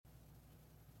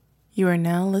You are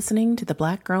now listening to the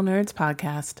Black Girl Nerds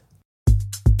podcast.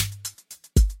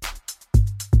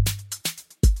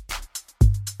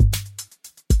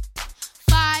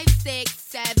 5, 6,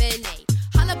 7, 8.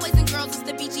 Holla boys and girls, it's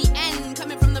the BGN.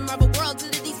 Coming from the Marvel world to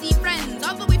the DC friends.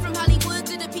 All the way from Hollywood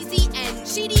to the PCN.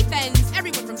 She defends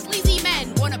everyone from sleazy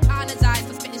men. Won't apologize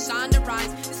for spitting Shonda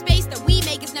rhymes. The space that we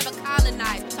make is never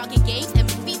colonized. Talking games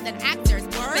and movies and actors.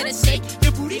 Better shake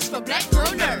your booties for Black Girl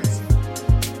Nerds.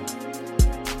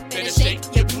 Better shake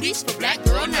your booties for Black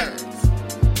Girl Nerds.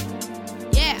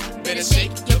 Yeah, better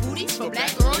shake your booties for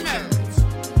Black Girl Nerds.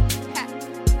 Ha.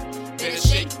 Better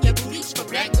shake your booties for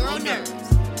Black Girl Nerds.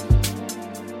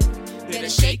 Better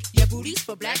shake your booties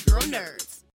for Black Girl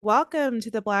Nerds. Welcome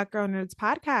to the Black Girl Nerds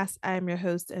podcast. I'm your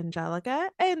host, Angelica,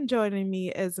 and joining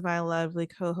me is my lovely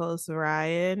co-host,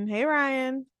 Ryan. Hey,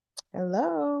 Ryan.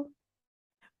 Hello.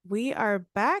 We are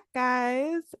back,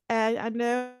 guys. And I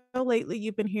know lately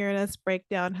you've been hearing us break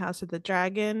down House of the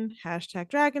Dragon,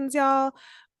 #dragons, y'all.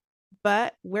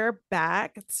 But we're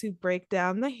back to break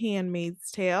down The Handmaid's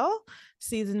Tale,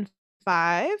 season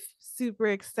 5. Super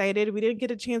excited. We didn't get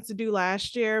a chance to do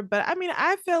last year, but I mean,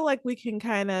 I feel like we can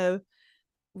kind of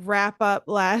wrap up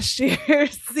last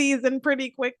year's season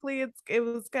pretty quickly.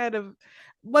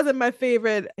 Wasn't my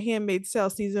favorite Handmaid's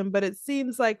Tale season, but it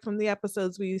seems like from the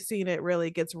episodes we've seen, it really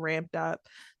gets ramped up.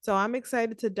 So I'm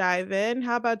excited to dive in.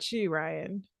 How about you,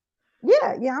 Ryan?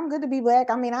 Yeah, I'm good to be back.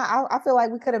 I mean, I feel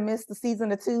like we could have missed the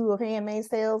season or 2 of Handmaid's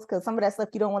Tales because some of that stuff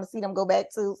you don't want to see them go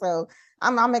back to. So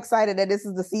I'm excited that this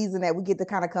is the season that we get to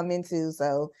kind of come into.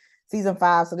 So season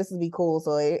 5, so this will be cool.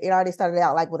 So it already started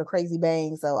out like with a crazy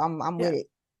bang. So I'm with it.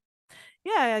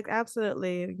 Yeah, like,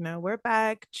 absolutely. You know, we're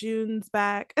back. June's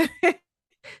back.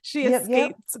 She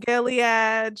escaped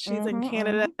Gilead. She's in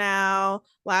Canada now.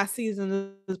 Last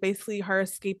season was basically her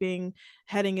escaping,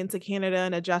 heading into Canada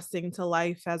and adjusting to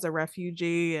life as a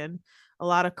refugee, and a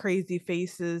lot of crazy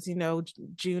faces. You know,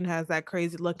 June has that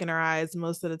crazy look in her eyes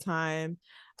most of the time.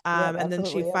 And then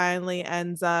she finally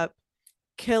ends up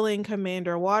killing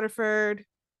Commander Waterford.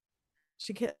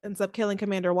 She ends up killing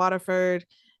Commander Waterford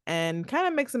and kind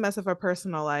of makes a mess of her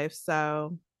personal life.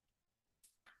 So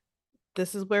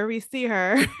this is where we see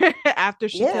her after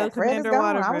she killed Commander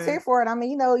Waterford. I was here for it. I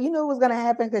mean, you knew it was going to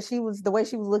happen because the way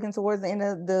she was looking towards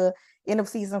the end of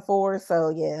season 4. So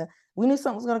yeah, we knew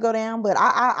something was going to go down. But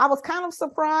I was kind of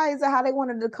surprised at how they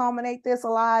wanted to culminate this a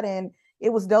lot, and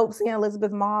it was dope seeing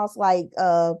Elizabeth Moss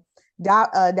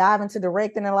dive into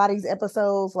directing a lot of these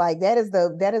episodes. Like that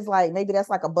is like maybe that's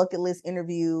like a bucket list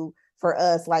interview for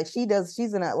us. Like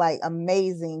she's in a like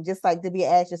amazing, just like to be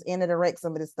asked just in to direct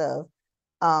some of this stuff.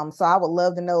 So I would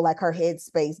love to know like her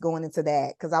headspace going into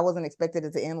that, because I wasn't expecting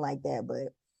it to end like that.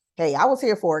 But hey, I was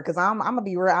here for it because I'm gonna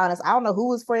be real honest. I don't know who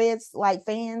was Fred's like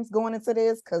fans going into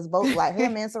this, because both like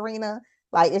him and Serena,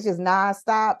 like it's just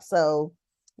nonstop. So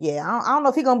yeah, I don't know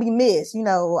if he's gonna be missed.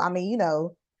 I mean,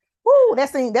 woo,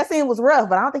 that scene was rough,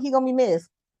 but I don't think he's gonna be missed.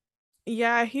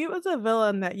 Yeah, he was a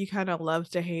villain that you kind of love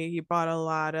to hate. He brought a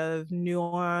lot of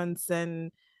nuance,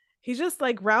 and he's just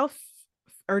like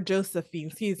Josephine,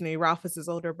 excuse me, Ralph is his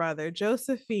older brother.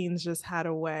 Josephine's just had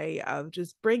a way of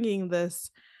just bringing this,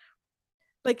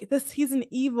 he's an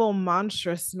evil,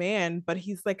 monstrous man, but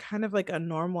he's like kind of like a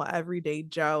normal, everyday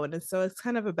Joe. And so it's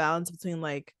kind of a balance between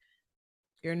like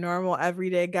your normal,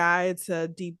 everyday guy to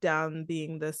deep down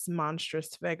being this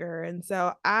monstrous figure. And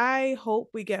so I hope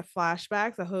we get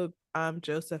flashbacks. I hope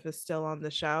Joseph is still on the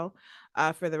show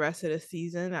for the rest of the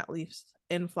season, at least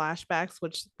in flashbacks,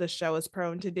 which the show is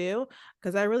prone to do,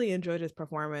 because I really enjoyed his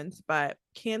performance. But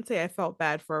can't say I felt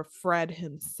bad for Fred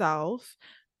himself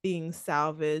being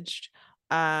salvaged.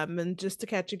 And just to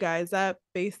catch you guys up,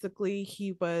 basically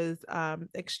he was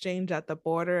exchanged at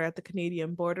the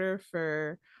Canadian border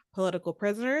for political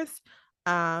prisoners.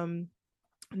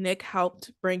 Nick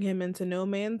helped bring him into no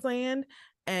man's land,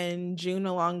 and June,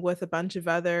 along with a bunch of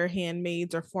other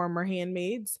handmaids or former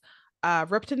handmaids,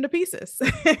 ripped him to pieces,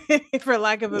 for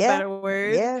lack of a better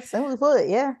word. Yeah, simply put,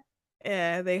 yeah.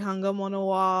 Yeah, they hung him on a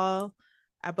wall.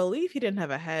 I believe he didn't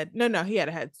have a head. No, he had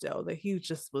a head still. That he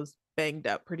just was banged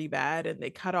up pretty bad, and they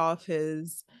cut off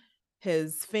his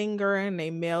finger and they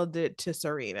mailed it to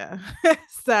Serena.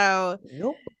 So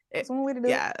nope, that's one way to do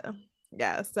it.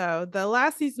 Yeah. So the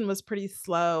last season was pretty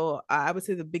slow. I would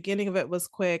say the beginning of it was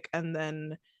quick, and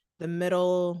then the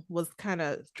middle was kind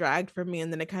of dragged for me,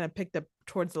 and then it kind of picked up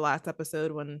towards the last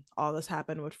episode when all this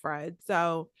happened with Fred.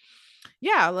 So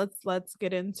yeah, let's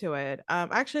get into it.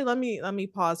 Actually, let me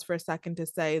pause for a second to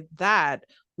say that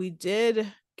we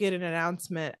did get an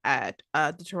announcement at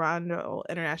the Toronto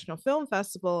International Film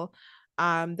Festival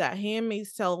that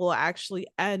Handmaid's Tale will actually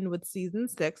end with season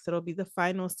 6. It'll be the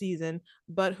final season,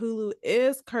 but Hulu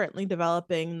is currently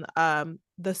developing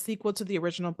the sequel to the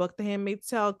original book, The Handmaid's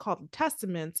Tale, called The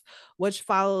Testaments, which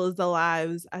follows the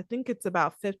lives, I think it's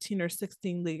about 15 or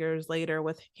 16 years later,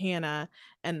 with Hannah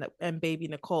and baby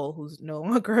Nicole, who's no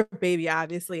longer a baby,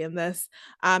 obviously, in this.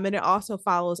 And it also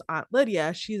follows Aunt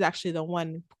Lydia. She's actually the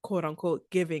one, quote unquote,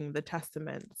 giving the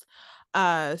testaments.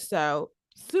 So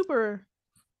super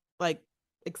like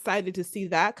excited to see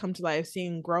that come to life,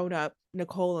 seeing grown up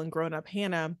Nicole and grown up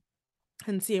Hannah,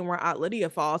 and seeing where Aunt Lydia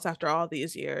falls after all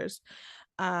these years.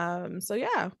 So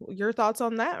yeah, your thoughts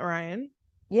on that, Ryan?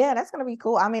 Yeah, that's gonna be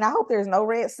cool. I mean, I hope there's no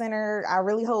red center. I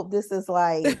really hope this is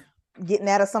like getting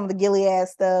out of some of the Gilead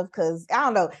stuff, because I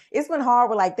don't know, it's been hard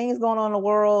with like things going on in the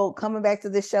world, coming back to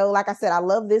this show. Like I said, I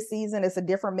love this season. It's a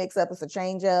different mix up, it's a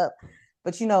change up.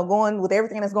 But going with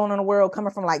everything that's going on in the world,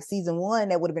 coming from like season 1,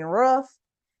 that would have been rough.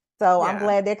 So I'm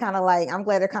glad they're kind of like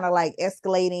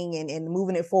escalating and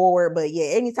moving it forward. But yeah,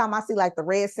 anytime I see like the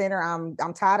red center, I'm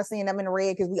tired of seeing them in the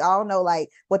red, because we all know like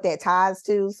what that ties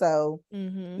to. So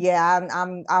yeah,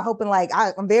 I'm hoping, like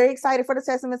I'm very excited for the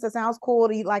Testaments. It sounds cool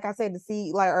to, like I said, to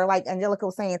see like Angelica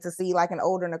was saying, to see like an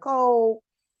older Nicole,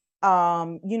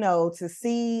 to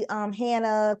see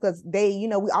Hannah, because they,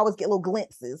 we always get little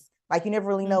glimpses. Like you never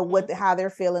really know how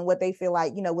they're feeling, what they feel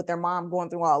like, with their mom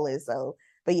going through all this. So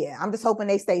but yeah, I'm just hoping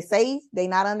they stay safe. They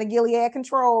not under Gilead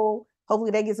control.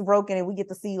 Hopefully that gets broken and we get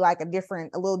to see like a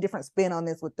little different spin on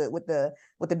this with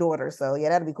the daughter. So yeah,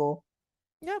 that'd be cool.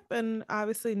 Yep, and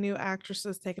obviously new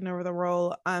actresses taking over the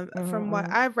role. From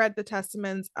what I've read, the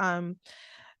Testaments,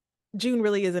 June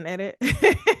really isn't in it.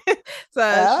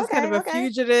 So she's kind of a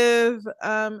fugitive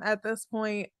at this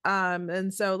point.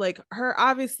 And so like her,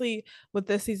 obviously, with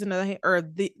this season of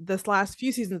this last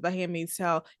few seasons of The Handmaid's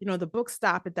Tale, the books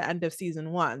stop at the end of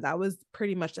season 1. That was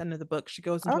pretty much the end of the book. She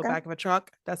goes into a back of a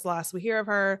truck. That's the last we hear of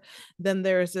her. Then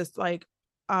there's this like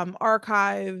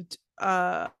archived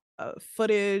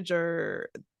footage, or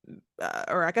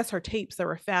I guess her tapes that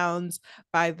were found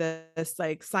by this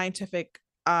like scientific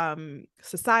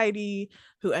society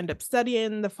who end up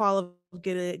studying the fall of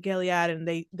Gilead, and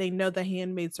they know the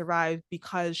handmaid survived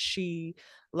because she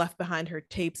left behind her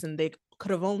tapes, and they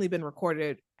could have only been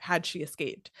recorded had she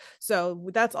escaped. So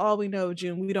that's all we know of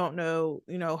June. We don't know,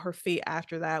 her fate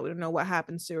after that. We don't know what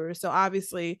happens to her. So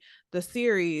obviously the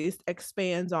series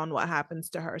expands on what happens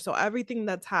to her. So everything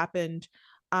that's happened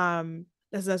doesn't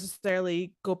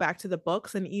necessarily go back to the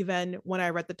books. And even when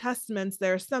I read the Testaments,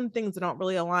 there are some things that don't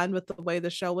really align with the way the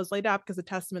show was laid out, because the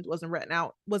Testament wasn't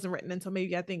written until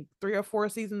maybe I think 3 or 4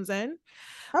 seasons in.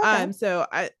 So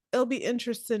it'll be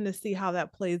interesting to see how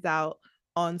that plays out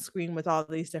on screen with all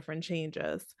these different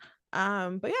changes.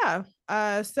 But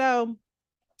yeah, so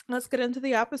let's get into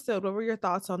the episode. What were your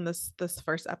thoughts on this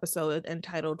first episode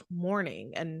entitled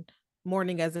Morning, and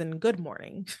morning as in good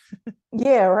morning?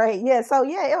 Yeah, right. Yeah. So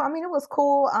yeah, I mean, it was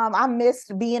cool. I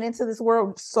missed being into this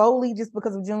world solely just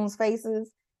because of June's faces.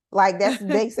 Like that's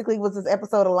basically was this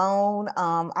episode alone.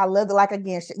 I loved it. Like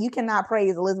again, you cannot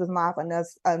praise Elizabeth Moss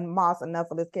enough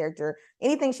for this character.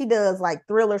 Anything she does, like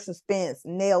thriller, suspense,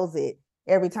 nails it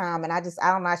every time. And I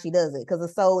don't know how she does it, because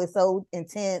it's so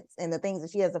intense, and the things that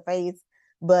she has to face.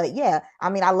 But yeah, I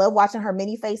mean, I love watching her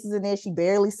many faces in this. She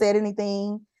barely said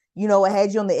anything. It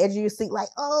had you on the edge of your seat, like,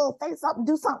 oh, say something,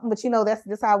 do something. But that's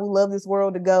just how we love this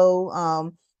world to go.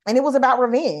 And it was about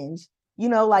revenge,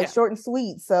 short and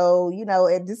sweet. So,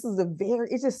 this is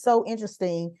it's just so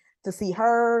interesting to see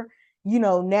her,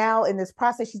 now in this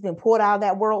process. She's been pulled out of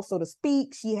that world, so to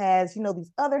speak. She has,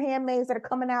 these other handmaids that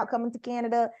are coming to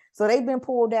Canada. So they've been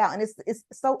pulled out. And it's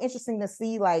so interesting to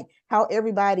see like how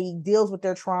everybody deals with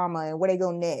their trauma and where they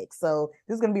go next. So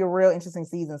this is going to be a real interesting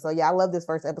season. So yeah, I love this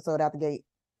first episode out the gate.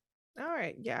 All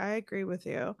right. Yeah, I agree with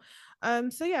you.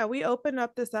 So yeah, we open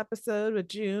up this episode with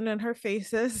June and her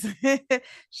faces.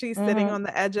 She's sitting on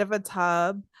the edge of a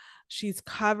tub. She's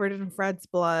covered in Fred's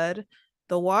blood.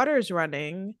 The water's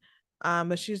running,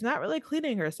 but she's not really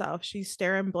cleaning herself. She's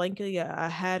staring blankly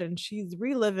ahead, and she's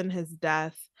reliving his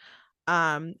death.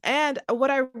 And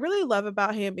what I really love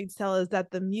about Handmaid's Tale is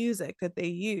that the music that they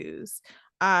use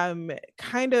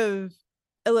kind of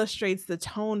illustrates the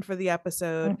tone for the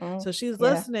episode. So she's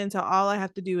listening to All I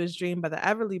Have to Do Is Dream by the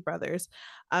Everly Brothers.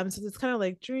 So it's kind of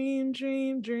like dream,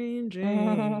 dream, dream,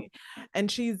 dream.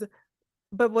 And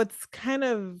but what's kind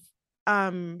of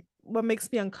what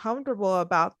makes me uncomfortable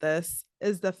about this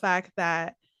is the fact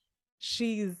that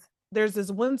she's there's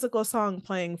this whimsical song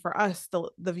playing for us,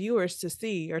 the viewers, to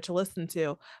see or to listen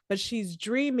to, but she's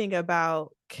dreaming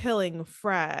about killing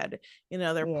Fred. You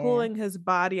know, they're Yeah. pulling his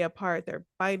body apart, they're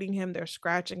biting him, they're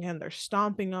scratching him, they're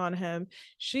stomping on him.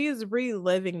 She's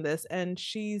reliving this and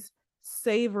she's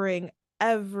savoring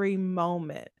every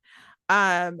moment.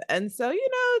 And so,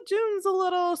 June's a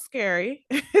little scary,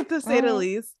 to say the Mhm.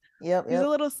 least. Yep. She's a Yep.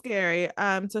 little scary.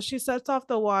 So she sets off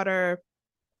the water,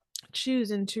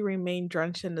 choosing to remain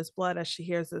drenched in his blood as she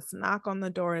hears this knock on the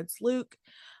door. It's Luke,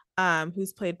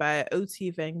 who's played by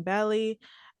Oti Vangbelly.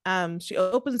 She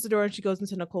opens the door and she goes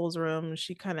into Nicole's room.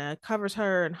 She kind of covers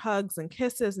her and hugs and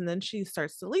kisses, and then she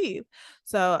starts to leave.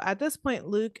 So at this point,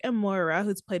 Luke and Moira,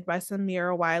 who's played by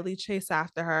Samira Wiley, chase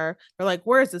after her. They're like,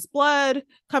 "Where's this blood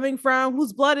coming from?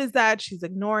 Whose blood is that?" She's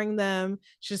ignoring them.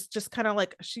 She's just kind of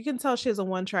like, she can tell she has a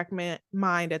one-track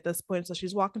mind at this point. So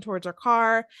she's walking towards her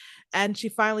car, and she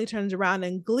finally turns around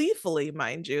and gleefully,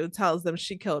 mind you, tells them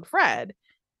she killed Fred,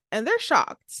 and they're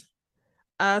shocked.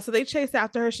 So they chase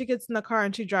after her. She gets in the car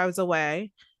and she drives away.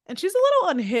 And she's a little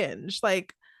unhinged.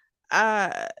 Like,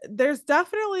 there's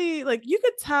definitely, like, you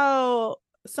could tell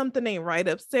something ain't right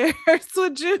upstairs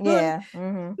with June. Yeah.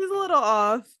 Mm-hmm. She's a little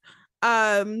off.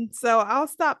 So I'll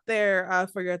stop there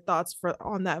for your thoughts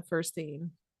on that first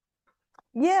scene.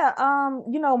 Yeah.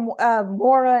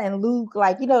 Moira and Luke,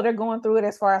 like, they're going through it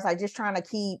as far as like just trying to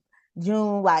keep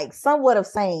June like somewhat of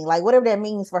sane, like whatever that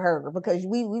means for her, because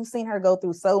we've seen her go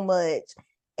through so much.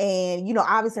 And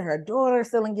obviously her daughter's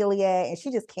still in Gilead, and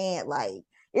she just can't, like,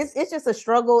 it's just a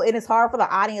struggle, and it's hard for the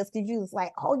audience because you just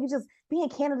like, oh, you just be in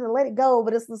Canada, let it go.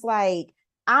 But it's just like,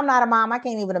 I'm not a mom. I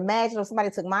can't even imagine if somebody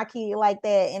took my kid like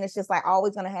that. And it's just like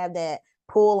always gonna have that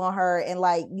pull on her. And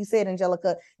like you said,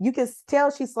 Angelica, you can tell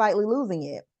she's slightly losing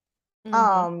it.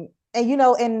 Mm-hmm.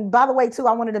 And by the way, too,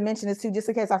 I wanted to mention this too, just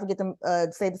in case I forget to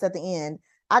say this at the end.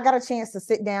 I got a chance to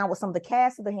sit down with some of the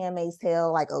cast of The Handmaid's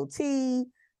Tale, like OT,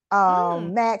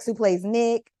 Max, who plays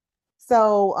Nick.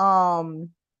 So,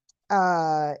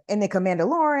 and then Commander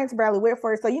Lawrence, Bradley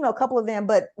Whitford. So, a couple of them.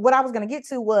 But what I was going to get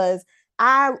to was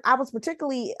I was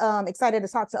particularly excited to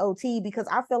talk to OT because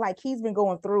I feel like he's been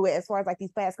going through it as far as like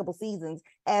these past couple seasons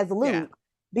as Luke. Yeah.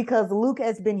 Because Luke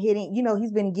has been hitting,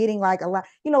 he's been getting like a lot,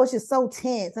 it's just so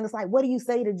tense. And it's like, what do you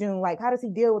say to June? Like, how does he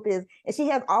deal with this? And she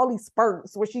has all these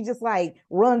spurts where she just like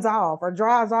runs off or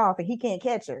drives off and he can't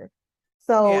catch her.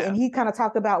 So, yeah. And he kind of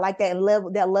talked about like that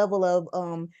level of,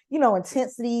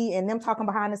 intensity and them talking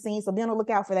behind the scenes. So be on the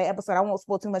lookout for that episode. I won't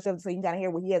spoil too much of it so you can kind of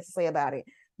hear what he has to say about it.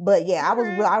 But yeah,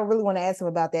 I really want to ask him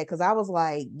about that because I was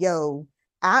like, yo,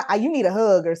 you need a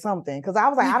hug or something. Because I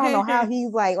was like, I don't know how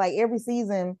he's like every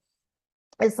season.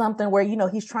 It's something where,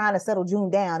 he's trying to settle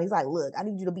June down. He's like, look, I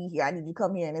need you to be here. I need you to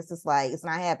come here. And it's just like, it's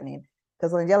not happening.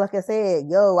 Because Angelica said,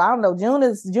 yo, I don't know, June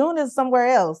is somewhere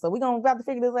else. So we're going to have to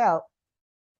figure this out.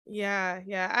 Yeah.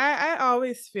 I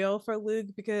always feel for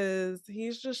Luke because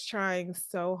he's just trying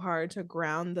so hard to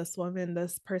ground this woman,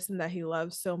 this person that he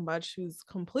loves so much, who's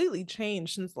completely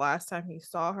changed since the last time he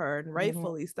saw her, and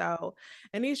rightfully so.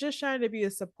 And he's just trying to be a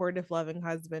supportive, loving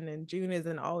husband. And June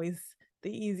isn't always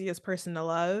the easiest person to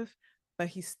love, but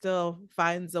he still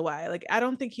finds a way. Like, I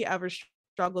don't think he ever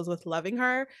struggles with loving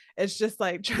her. It's just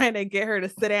like trying to get her to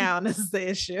sit down is the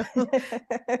issue.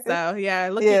 So yeah,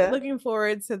 looking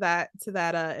forward to that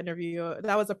interview.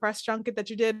 That was a press junket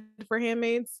that you did for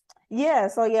Handmaids. Yeah,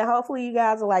 so yeah, hopefully you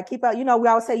guys will like keep out. We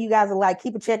always say you guys will like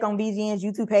keep a check on VGN's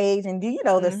YouTube page and do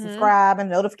the subscribe and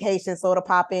notifications so it'll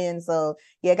pop in. So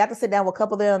yeah, got to sit down with a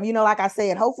couple of them. Like I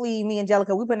said, hopefully me and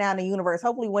Angelica, we put out in the universe.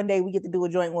 Hopefully one day we get to do a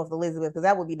joint one with Elizabeth because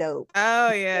that would be dope.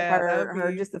 Oh yeah,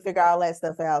 her just to figure all that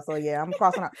stuff out. So yeah, I'm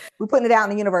crossing out. We're putting it out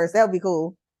in the universe. That would be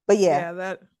cool. But yeah,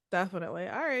 that definitely.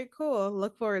 All right, cool.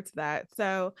 Look forward to that.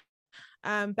 So.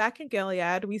 Back in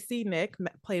Gilead, we see Nick,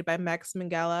 played by Max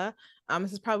Minghella.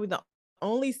 This is probably the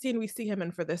only scene we see him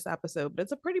in for this episode, but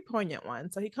it's a pretty poignant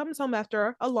one. So he comes home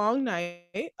after a long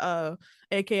night,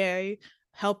 aka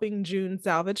helping June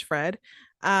salvage Fred.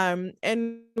 And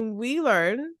we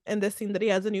learn in this scene that he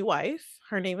has a new wife.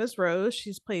 Her name is Rose.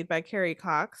 She's played by Carrie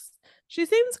Cox. She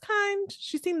seems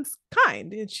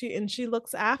kind, and she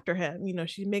looks after him.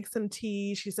 She makes him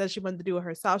tea. She says she wanted to do it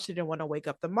herself. She didn't want to wake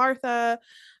up the Martha.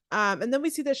 And then we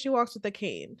see that she walks with a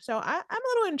cane. So I'm a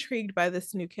little intrigued by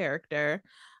this new character.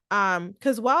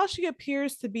 Because while she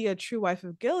appears to be a true wife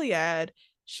of Gilead,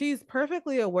 she's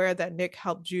perfectly aware that Nick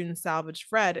helped June salvage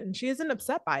Fred, and she isn't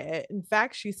upset by it. In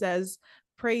fact, she says,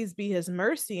 praise be his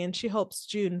mercy, and she hopes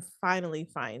June finally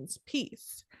finds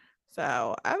peace.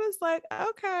 So I was like,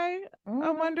 okay, I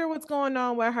wonder what's going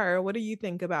on with her. What do you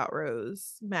think about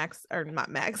Rose? Nick's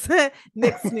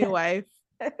new wife?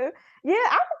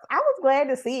 I was glad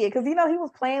to see it because he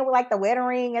was playing with like the wedding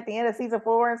ring at the end of season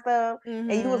 4 and stuff,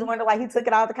 and you was wondering like he took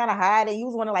it out to kind of hide it. You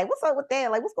was wondering like what's up with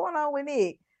that, like what's going on with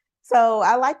it. So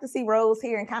I like to see Rose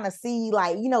here and kind of see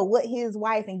like what his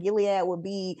wife and Gilead would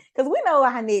be, because we know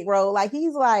how Nick roll. Like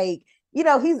he's like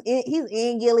he's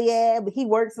in Gilead, but he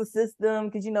works the system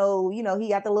because he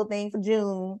got the little thing for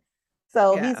June.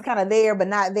 So he's kind of there, but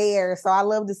not there. So I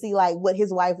love to see like what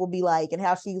his wife will be like and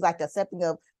how she's like accepting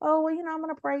of, oh, well, I'm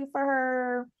going to pray for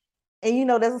her. And,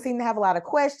 doesn't seem to have a lot of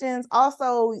questions.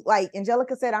 Also, like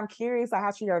Angelica said, I'm curious on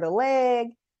how she hurt her leg.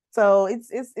 So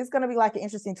it's going to be like an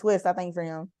interesting twist, I think, for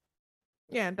him.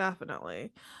 Yeah,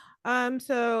 definitely.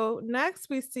 So next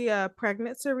we see a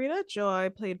pregnant Serena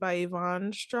Joy, played by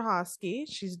Yvonne Strahovski.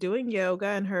 She's doing yoga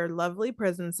in her lovely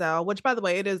prison cell, which, by the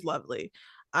way, it is lovely.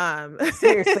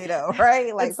 Seriously though,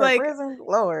 right? Like it's for like prison,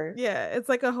 Lord. Yeah, it's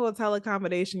like a hotel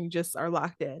accommodation. You just are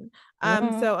locked in.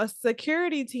 So a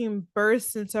security team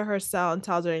bursts into her cell and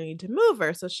tells her they need to move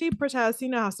her. So she protests. You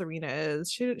know how Serena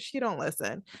is. She don't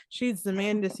listen. She's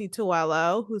demanding to see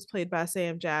Tuello, who's played by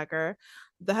Sam Jagger.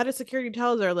 The head of security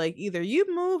tells her, like, either you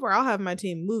move or I'll have my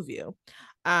team move you,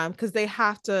 because they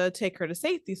have to take her to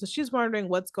safety. So she's wondering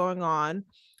what's going on.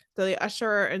 So they usher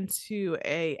her into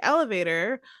a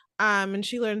elevator, and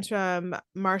she learns from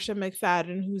Marcia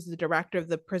McFadden, who's the director of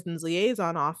the prison's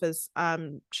liaison office.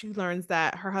 She learns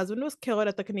that her husband was killed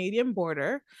at the Canadian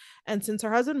border, and since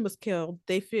her husband was killed,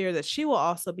 they fear that she will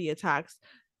also be attacked.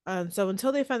 So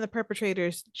until they find the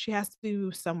perpetrators, she has to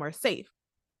be somewhere safe.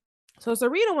 So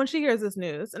Serena, when she hears this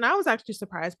news, and I was actually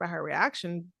surprised by her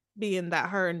reaction, being that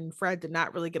her and Fred did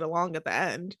not really get along at the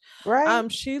end.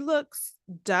 Right. She looks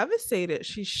devastated.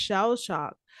 She's shell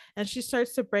shocked, and she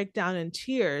starts to break down in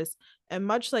tears. And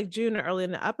much like June early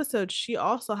in the episode, she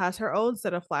also has her own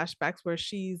set of flashbacks where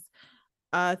she's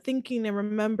thinking and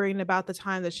remembering about the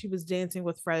time that she was dancing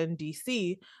with Fred in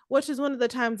DC, which is one of the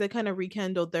times they kind of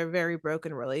rekindled their very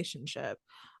broken relationship.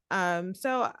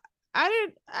 So I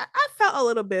felt a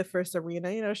little bit for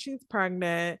Serena. She's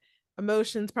pregnant.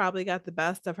 Emotions probably got the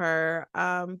best of her.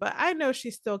 But I know she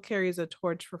still carries a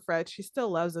torch for Fred. She still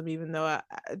loves him, even though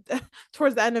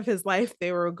towards the end of his life,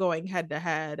 they were going head to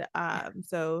head.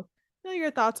 So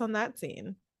your thoughts on that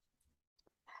scene?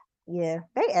 Yeah,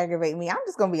 they aggravate me. I'm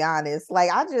just gonna be honest. Like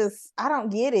I don't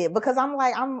get it, because I'm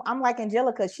like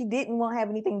Angelica. She didn't want to have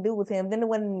anything to do with him. Then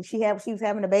when she was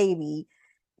having a baby,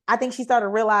 I think she started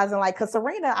realizing, like, because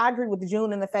Serena, I agree with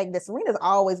June in the fact that Serena's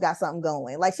always got something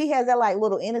going. Like she has that like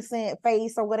little innocent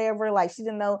face or whatever. Like she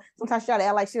didn't know. Sometimes she try to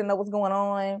act like she didn't know what's going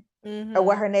on or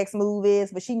what her next move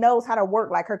is, but she knows how to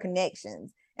work like her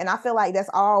connections. And I feel like that's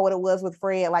all what it was with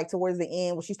Fred. Like towards the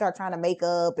end, when she started trying to make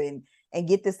up and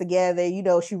get this together,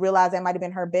 she realized that might have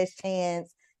been her best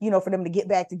chance, for them to get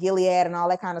back to Gilead and all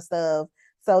that kind of stuff.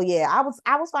 So yeah, I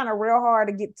was finding it real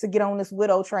hard to get on this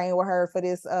widow train with her for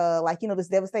this this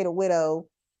devastated widow.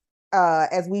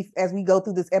 As we go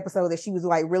through this episode, that she was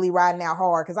like really riding out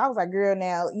hard, because I was like, girl,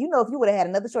 now if you would have had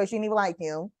another choice, you didn't even like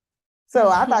him. So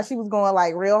I thought she was going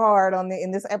like real hard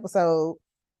in this episode,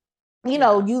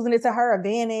 using it to her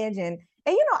advantage. And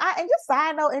just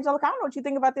side note, Angelica, I don't know what you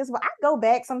think about this, but I go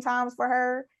back sometimes for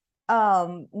her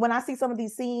when I see some of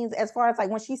these scenes, as far as like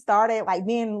when she started like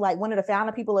being like one of the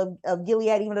founder people of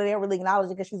Gilead, even though they don't really acknowledge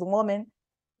it because she's a woman.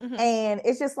 And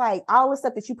it's just like all the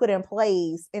stuff that you put in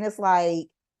place, and it's like,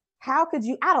 how could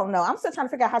you? I don't know. I'm still trying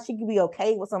to figure out how she could be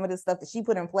okay with some of this stuff that she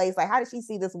put in place. Like, how did she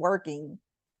see this working?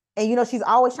 And she's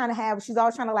always trying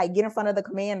to like get in front of the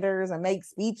commanders and make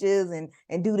speeches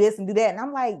and do this and do that. And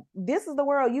I'm like, this is the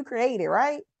world you created,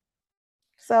 right?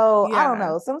 So yeah. I don't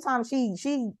know. Sometimes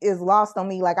she is lost on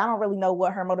me. Like, I don't really know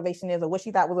what her motivation is or what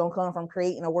she thought was gonna come from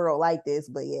creating a world like this.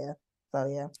 But yeah. So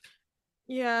yeah.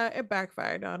 Yeah, it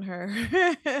backfired on her.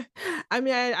 I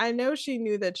mean, I know she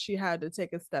knew that she had to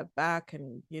take a step back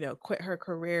and, quit her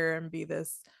career and be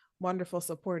this wonderful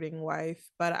supporting wife.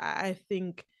 But I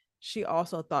think she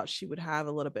also thought she would have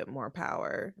a little bit more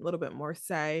power, a little bit more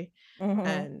say.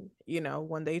 And,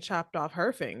 when they chopped off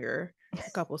her finger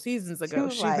a couple seasons ago,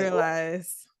 she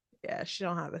realized, yeah, she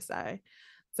don't have a say.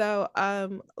 So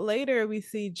later we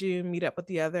see June meet up with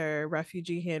the other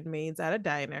refugee handmaids at a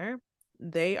diner.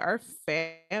 They are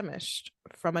famished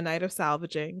from a night of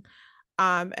salvaging,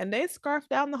 and they scarf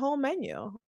down the whole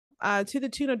menu to the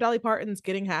tune of Dolly Parton's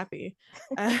Getting Happy.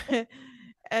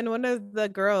 And one of the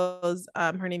girls,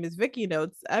 her name is Vicky,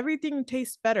 notes, everything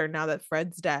tastes better now that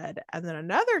Fred's dead. And then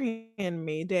another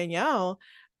handmaid, Danielle,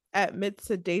 admits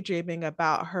to daydreaming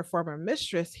about her former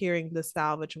mistress hearing the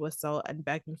salvage whistle and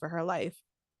begging for her life.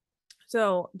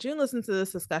 So June listens to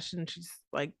this discussion. She's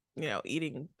like,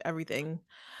 eating everything.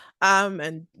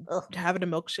 and Ugh. having a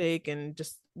milkshake and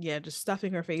just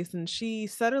stuffing her face, and she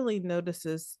suddenly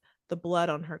notices the blood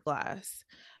on her glass.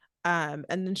 And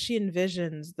then she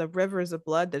envisions the rivers of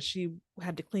blood that she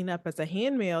had to clean up as a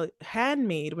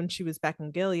handmaid when she was back in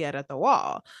Gilead at the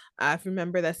wall. If you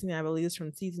remember that scene, I believe is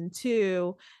from season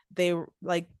 2. They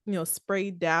like,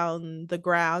 sprayed down the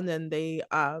ground, and they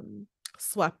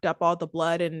swept up all the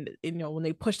blood, and when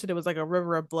they pushed it, it was like a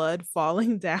river of blood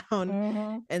falling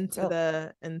down into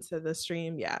the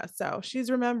stream. Yeah, so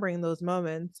she's remembering those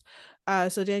moments.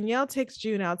 So Danielle takes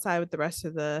June outside with the rest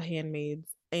of the handmaids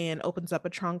and opens up a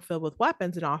trunk filled with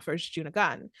weapons and offers June a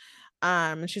gun.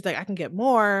 And she's like, I can get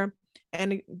more.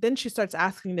 And then she starts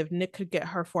asking if Nick could get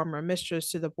her former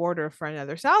mistress to the border for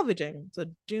another salvaging. So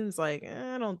June's like,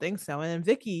 I don't think so. And then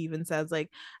Vicky even says, like,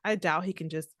 I doubt he can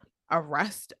just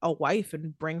arrest a wife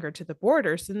and bring her to the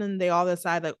border. So then they all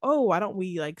decide, like, oh, why don't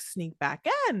we like sneak back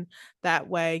in? That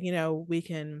way, we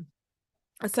can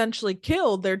essentially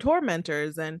kill their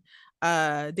tormentors. And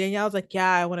Danielle's like,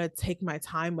 yeah, I want to take my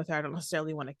time with her. I don't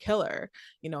necessarily want to kill her,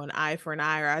 an eye for an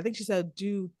eye, or I think she said,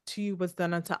 do to you what's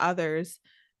done unto others.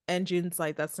 And June's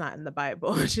like, that's not in the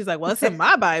Bible. She's like, well, it's in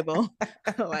my Bible.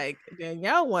 Like,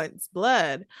 Danielle wants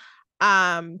blood.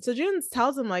 So June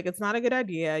tells him, like, it's not a good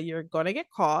idea. You're gonna get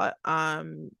caught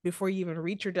before you even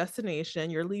reach your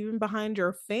destination. You're leaving behind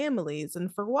your families,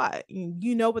 and for what?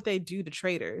 You know what they do to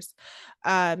traitors.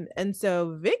 And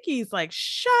so Vicky's like,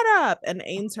 shut up, and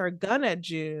aims her gun at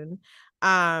June.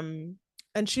 And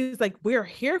she's like, we're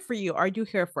here for you. Are you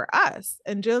here for us?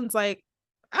 And June's like,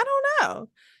 I don't know.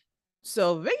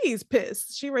 So Vicky's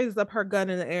pissed. She raises up her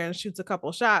gun in the air and shoots a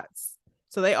couple shots.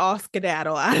 So they all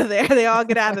skedaddle out of there. They all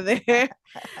get out of there.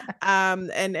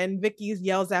 And Vicky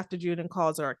yells after June and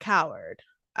calls her a coward.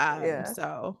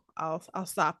 So I'll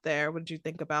stop there. What did you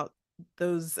think about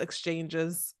those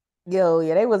exchanges? Yo,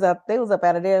 yeah, they was up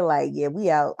out of there like, yeah, we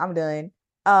out. I'm done.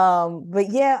 But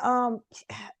yeah,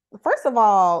 first of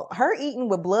all, her eating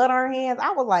with blood on her hands,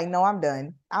 I was like, no, I'm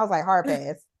done. I was like, hard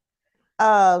pass.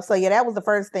 So yeah, that was the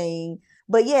first thing.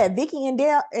 But yeah, Vicky and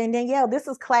Danielle, this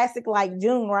is classic like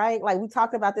June, right? Like we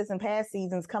talked about this in past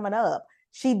seasons coming up.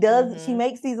 She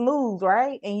makes these moves,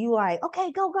 right? And you like, okay,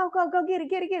 go, get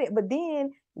it. But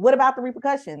then what about the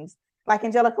repercussions? Like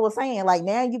Angelica was saying, like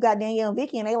now you got Danielle and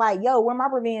Vicky and they like, yo, where my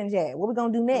revenge at? What we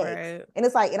gonna do next? Right. And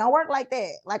it's like, it don't work like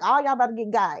that. Like all y'all about to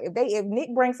get got. If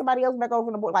Nick brings somebody else back over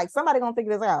from the board, like somebody gonna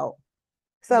figure this out.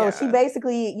 So she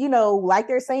basically, like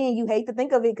they're saying, you hate to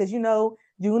think of it because,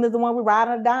 June is the one we're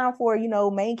riding her down for,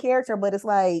 main character. But it's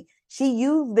like she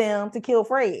used them to kill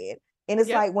Fred. And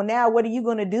it's like, well, now what are you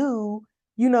going to do,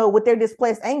 with their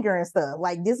displaced anger and stuff?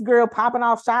 Like this girl popping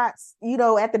off shots,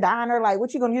 at the diner. Like,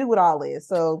 what you going to do with all this?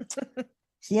 So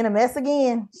she in a mess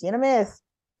again. She in a mess.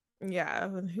 Yeah.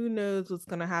 And who knows what's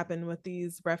going to happen with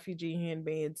these refugee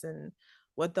handmaids and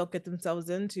what they'll get themselves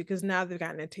into, because now they've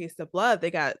gotten a taste of blood. They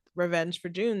got revenge for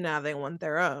June. Now they want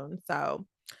their own. So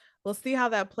we'll see how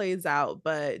that plays out.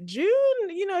 But June,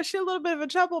 she's a little bit of a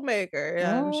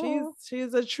troublemaker.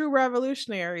 She's a true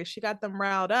revolutionary. She got them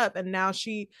riled up, and now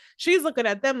she's looking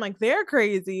at them like they're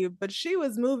crazy, but she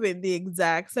was moving the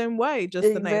exact same way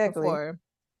just the night before.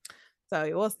 So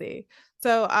we'll see.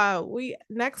 So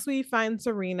we find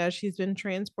Serena. She's been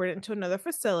transported into another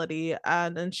facility,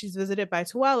 and she's visited by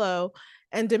Tuello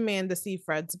and demand to see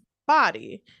Fred's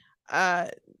body.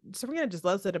 Serena just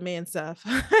loves to demand stuff.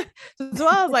 So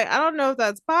Tuello's like, I don't know if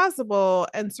that's possible.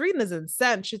 And Serena's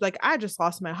incensed. She's like, I just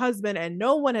lost my husband and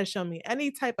no one has shown me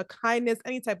any type of kindness,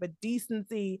 any type of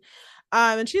decency.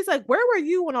 And she's like, where were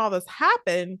you when all this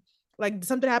happened? Like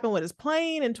something happened with his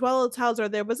plane, and Tuello tells her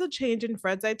there was a change in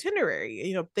Fred's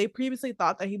itinerary. They previously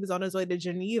thought that he was on his way to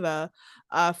Geneva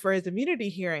for his immunity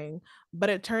hearing, but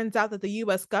it turns out that the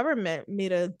U.S. government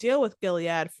made a deal with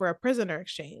Gilead for a prisoner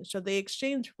exchange. So they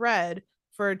exchanged Fred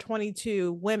for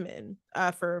 22 women,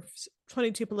 for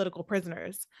 22 political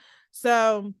prisoners.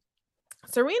 So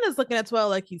Serena's looking at Tuello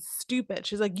like he's stupid.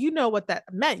 She's like, you know what that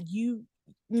meant.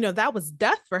 That was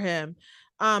death for him.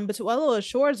 But Tuello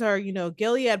assures her,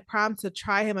 Gilead promised to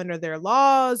try him under their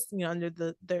laws, under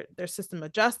their system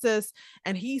of justice.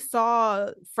 And he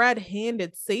saw Fred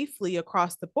handed safely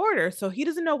across the border. So he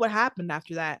doesn't know what happened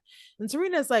after that. And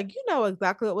Serena's like, you know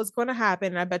exactly what was going to happen.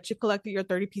 And I bet you collected your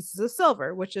 30 pieces of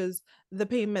silver, which is the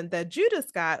payment that Judas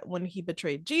got when he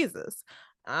betrayed Jesus.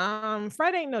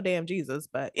 Fred ain't no damn Jesus,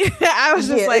 but I was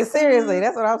just like, seriously,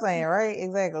 that's what I'm saying, right?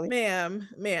 Exactly.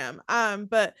 Ma'am.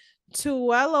 But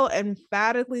Tuello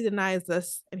emphatically denies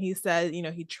this, and he said,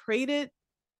 he traded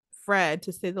Fred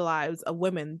to save the lives of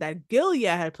women that Gilead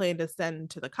had planned to send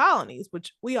to the colonies,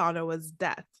 which we all know was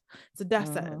death. It's a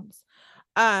death sentence.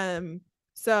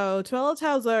 So Tuello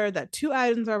tells her that 2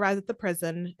 items arrived at the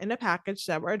prison in a package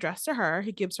that were addressed to her.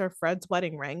 He gives her Fred's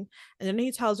wedding ring, and then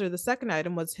he tells her the second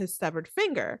item was his severed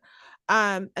finger.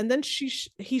 And then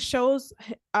he shows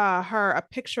her a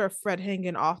picture of Fred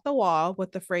hanging off the wall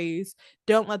with the phrase,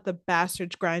 "Don't let the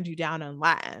bastards grind you down" in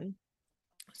Latin.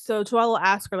 So Tuello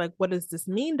asks her, like, what does this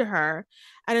mean to her?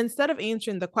 And instead of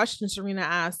answering the question, Serena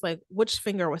asks, like, which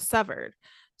finger was severed?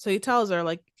 So he tells her,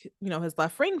 like, his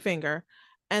left ring finger.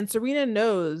 And Serena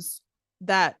knows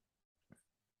that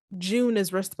June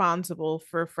is responsible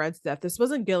for Fred's death. This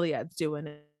wasn't Gilead's doing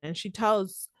it. And she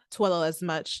tells Tuello as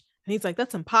much. And he's like,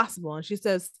 that's impossible. And she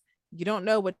says, you don't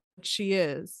know what she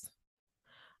is.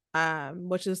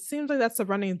 Which seems like that's the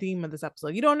running theme of this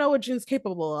episode. You don't know what June's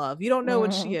capable of. You don't know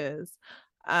what she is.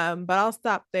 But I'll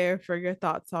stop there for your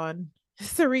thoughts on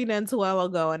Serena and Tuello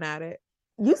going at it.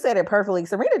 You said it perfectly.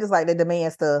 Serena just like to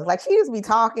demand stuff. Like, she just be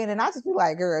talking, and I just be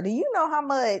like, girl, do you know how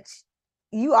much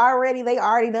they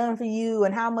already done for you,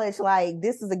 and how much like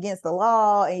this is against the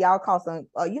law, and y'all crossing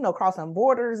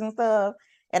borders and stuff.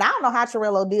 And I don't know how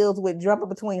Chiarello deals with jumping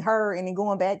between her and then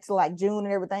going back to like June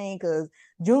and everything, because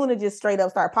June will just straight up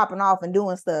start popping off and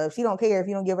doing stuff. She don't care if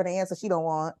you don't give her the answer she don't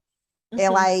want.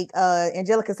 And like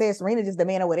Angelica says, Serena just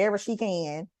demanded whatever she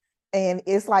can. And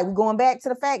it's like we're going back to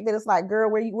the fact that it's like, girl,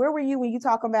 where were you when you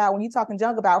talking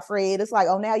junk about Fred? It's like,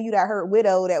 oh, now you that hurt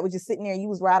widow that was just sitting there and you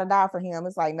was ride or die for him.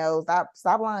 It's like, no,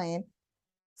 stop lying.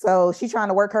 So she's trying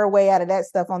to work her way out of that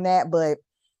stuff on that. But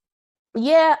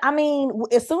yeah, I mean,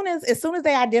 as soon as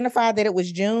they identified that it was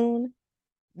June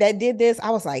that did this,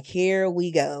 I was like, here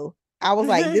we go. I was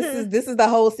like, this is the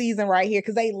whole season right here,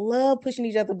 because they love pushing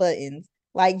each other buttons.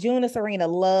 Like June and Serena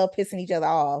love pissing each other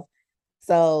off.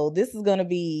 So this is gonna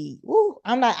be,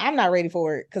 I'm not ready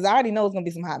for it, because I already know it's gonna be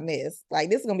some hot mess.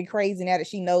 Like, this is gonna be crazy now that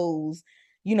she knows,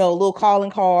 a little calling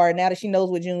card, now that she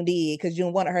knows what June did, because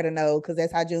June wanted her to know, because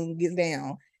that's how June gets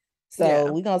down.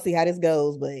 So we're gonna see how this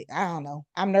goes, but I don't know.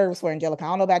 I'm nervous for Angelica. I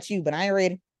don't know about you, but I ain't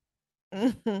ready.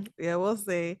 Yeah, we'll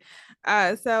see.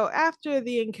 So after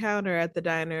the encounter at the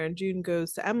diner, June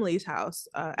goes to Emily's house.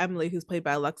 Emily, who's played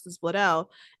by Alexis Bledel,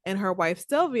 and her wife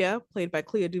Sylvia, played by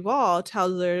Clea Duvall,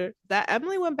 tells her that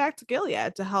Emily went back to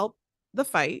Gilead to help the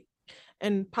fight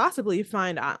and possibly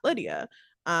find Aunt Lydia,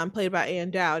 played by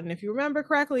Ann Dowd. And if you remember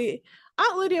correctly,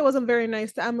 Aunt Lydia wasn't very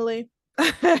nice to Emily.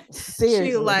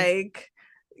 Seriously.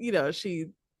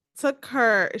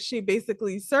 She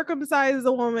basically circumcised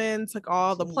the woman, took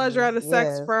all the pleasure out of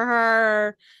sex for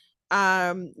her,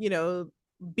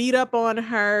 beat up on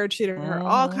her, treated her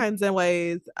all kinds of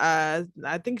ways. I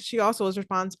think she also was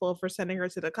responsible for sending her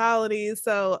to the colonies.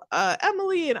 So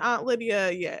Emily and Aunt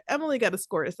Lydia, Emily got a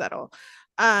score to settle.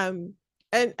 And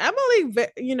Emily,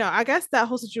 I guess that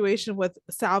whole situation with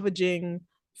salvaging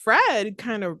Fred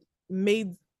kind of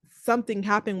made something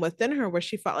happened within her where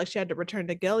she felt like she had to return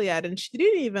to Gilead, and she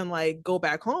didn't even like go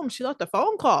back home. She left a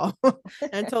phone call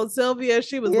and told Sylvia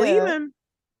she was leaving.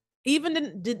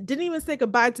 Even didn't even say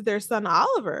goodbye to their son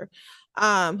Oliver,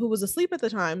 who was asleep at the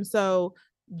time. So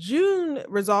June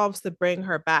resolves to bring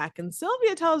her back, and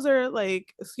Sylvia tells her,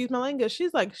 like, excuse my language,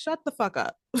 she's like, shut the fuck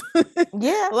up.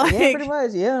 Yeah, pretty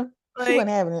much. Yeah, she wasn't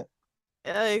having it.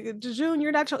 Like, June,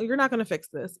 you're not gonna fix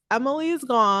this. Emily's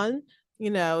gone.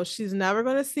 She's never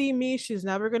going to see me. She's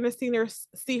never going to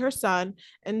see her son.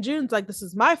 And June's like, this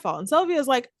is my fault. And Sylvia's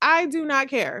like, I do not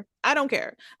care. I don't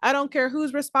care. I don't care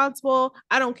who's responsible.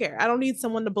 I don't care. I don't need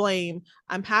someone to blame.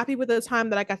 I'm happy with the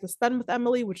time that I got to spend with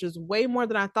Emily, which is way more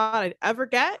than I thought I'd ever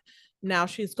get. Now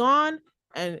she's gone,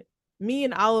 and me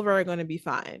and Oliver are going to be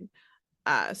fine.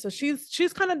 So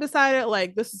she's kind of decided,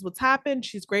 like, this is what's happened.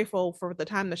 She's grateful for the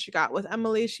time that she got with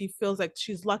Emily. She feels like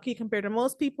she's lucky compared to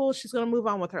most people. She's going to move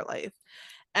on with her life.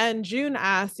 And June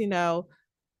asks,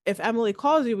 if Emily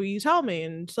calls you, will you tell me?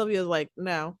 And Sylvia's like,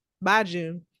 no, bye,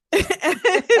 June. She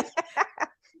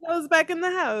goes back in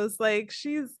the house. Like,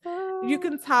 you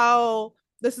can tell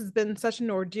this has been such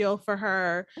an ordeal for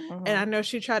her. And I know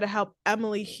she tried to help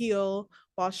Emily heal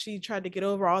while she tried to get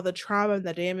over all the trauma and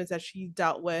the damage that she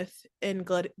dealt with in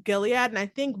Gilead. And I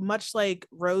think, much like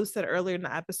Rose said earlier in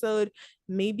the episode,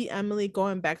 maybe Emily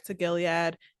going back to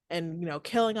Gilead and,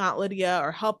 killing Aunt Lydia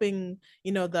or helping,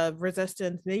 the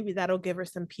resistance, maybe that'll give her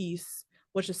some peace,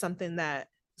 which is something that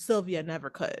Sylvia never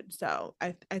could. So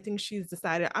I think she's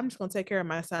decided, I'm just going to take care of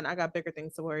my son. I got bigger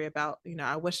things to worry about.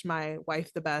 I wish my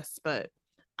wife the best, but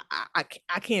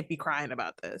I can't be crying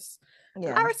about this.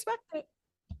 Yeah. I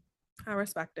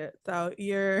respect it. So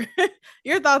your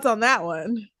thoughts on that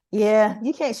one? Yeah,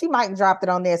 you can't. She might have dropped it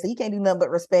on there, so you can't do nothing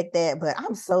but respect that. But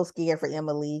I'm so scared for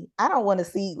Emily. I don't want to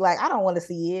see. I don't want to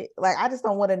see it. Like, I just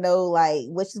don't want to know like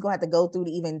what she's gonna have to go through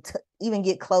to even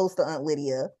get close to Aunt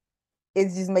Lydia. it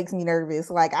just makes me nervous.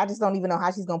 Like, I just don't even know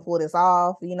how she's gonna pull this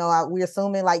off. We're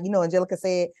assuming, like, Angelica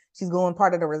said she's going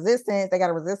part of the resistance. They got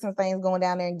a resistance things going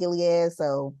down there in Gilead.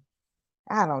 So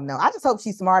I don't know. I just hope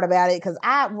she's smart about it, because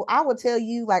I will tell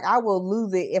you, like, I will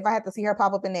lose it if I have to see her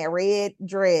pop up in that red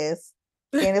dress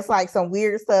and it's like some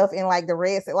weird stuff in like the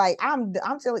red. Like, I'm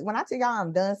telling, when I tell y'all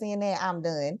I'm done seeing that, I'm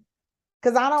done.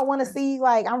 Because I don't want to see,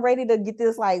 like, I'm ready to get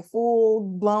this like full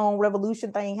blown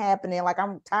revolution thing happening. Like,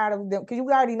 I'm tired of them, because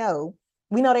we already know.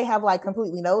 We know they have like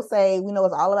completely no say. We know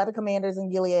it's all about the commanders in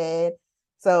Gilead.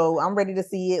 So I'm ready to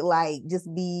see it like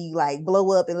just be like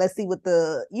blow up, and let's see what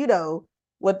the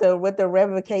what the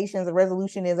revocations or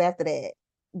resolution is after that.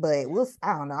 But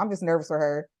I don't know. I'm just nervous for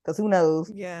her, because who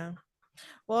knows? Yeah.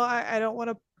 Well, I don't want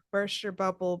to burst your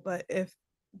bubble, but if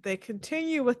they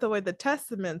continue with the way the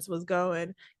Testaments was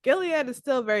going, Gilead is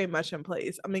still very much in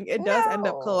place. I mean, it does end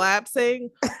up collapsing,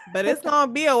 but it's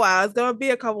gonna be a while. It's gonna be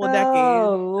a couple of decades.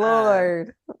 Oh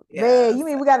Lord, man! You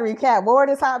mean we got to recap more of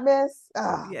this hot mess?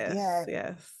 Oh,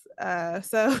 yes.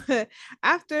 So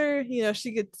after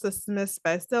she gets dismissed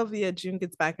by Sylvia, June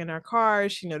gets back in her car.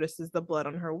 She notices the blood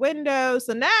on her window.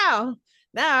 So now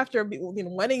after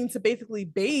wanting to basically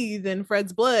bathe in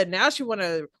Fred's blood, now she want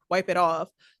to wipe it off.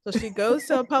 So she goes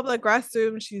to a public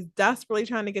restroom. She's desperately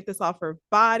trying to get this off her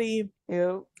body.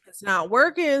 Yep. It's not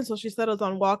working. So she settles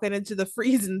on walking into the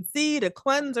freezing sea to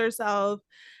cleanse herself.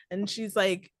 And she's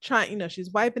like trying, she's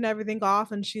wiping everything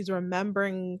off, and she's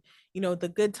remembering,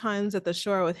 the good times at the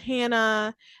shore with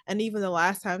Hannah, and even the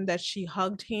last time that she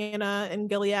hugged Hannah in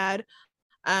Gilead,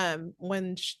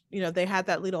 when they had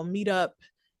that little meetup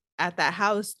at that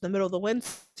house in the middle of the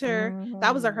winter.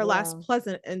 That was like her last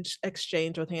pleasant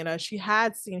exchange with Hannah. She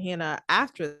had seen Hannah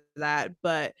after that,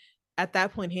 but at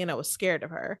that point Hannah was scared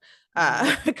of her,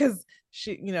 because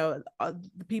she, the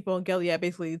people in Gilead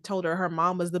basically told her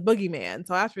mom was the boogeyman.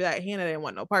 So after that, Hannah didn't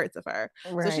want no parts of her.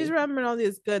 Right. So she's remembering all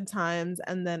these good times,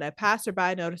 and then a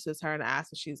passerby notices her and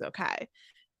asks if she's okay.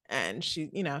 And she,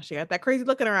 she got that crazy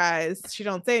look in her eyes. She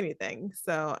don't say anything.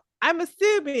 So I'm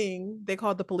assuming they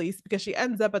called the police, because she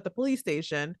ends up at the police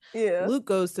station. Yeah. Luke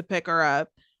goes to pick her up,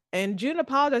 and June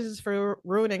apologizes for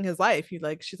ruining his life.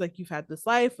 She's like, you've had this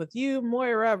life with you,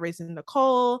 Moira, raising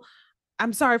Nicole.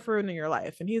 I'm sorry for ruining your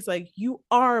life. And he's like, you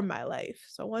are my life.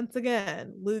 So once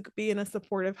again, Luke being a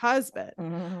supportive husband.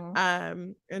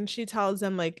 And she tells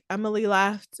him, like, Emily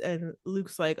left, and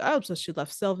Luke's like, oh, so she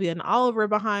left Sylvia and Oliver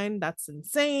behind. That's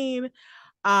insane.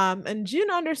 And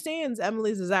June understands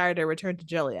Emily's desire to return to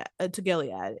Gilead.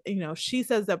 She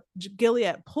says that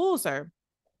Gilead pulls her,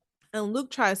 and Luke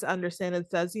tries to understand and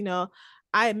says,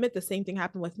 I admit the same thing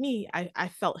happened with me. I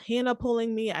felt Hannah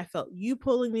pulling me. I felt you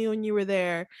pulling me when you were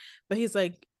there. But he's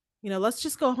like, let's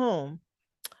just go home.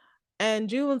 And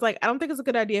June was like, I don't think it's a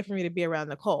good idea for me to be around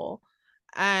Nicole.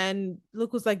 And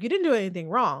Luke was like, you didn't do anything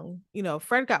wrong.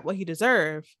 Fred got what he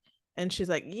deserved. And she's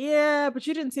like, yeah, but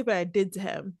you didn't see what I did to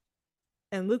him.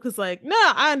 And Luke was like,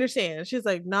 no, I understand. She's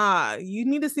like, nah, you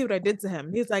need to see what I did to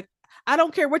him. He's like, I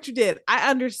don't care what you did. I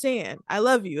understand. I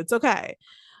love you. It's okay.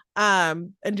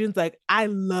 And June's like, I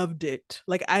loved it.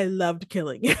 Like, I loved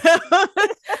killing you.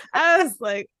 I was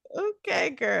like,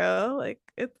 okay, girl, like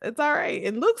it's all right.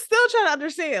 And Luke's still trying to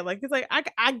understand. Like, he's like,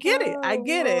 I get it. I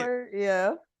get Lord. It.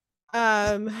 Yeah.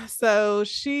 So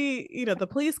she, the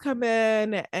police come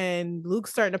in, and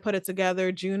Luke's starting to put it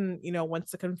together. June,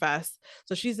 wants to confess.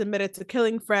 So she's admitted to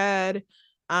killing Fred.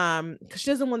 Because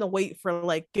she doesn't want to wait for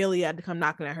like Gilead to come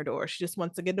knocking at her door. She just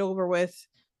wants to get it over with,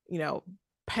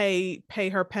 pay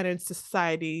her penance to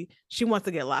society. She wants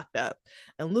to get locked up,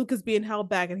 and Luke is being held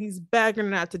back, and he's begging her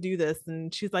not to do this.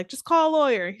 And she's like, just call a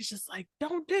lawyer. And he's just like,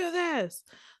 don't do this.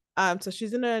 So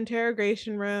she's in an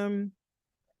interrogation room.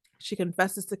 She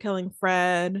confesses to killing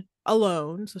Fred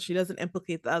alone, so she doesn't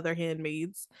implicate the other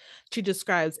handmaids. She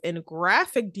describes in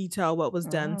graphic detail what was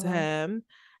done to him.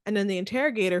 And then the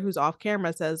interrogator, who's off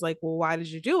camera, says, like, well, why did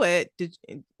you do it?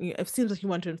 It seems like you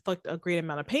want to inflict a great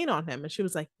amount of pain on him. And she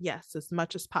was like, yes, as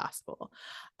much as possible.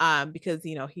 Because,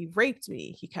 he raped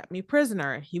me. He kept me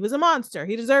prisoner. He was a monster.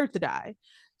 He deserved to die.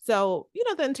 So,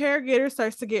 the interrogator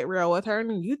starts to get real with her,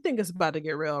 and you think it's about to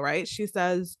get real, right? She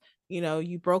says,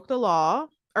 you broke the law,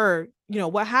 or,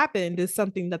 what happened is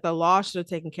something that the law should have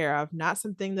taken care of, not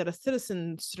something that a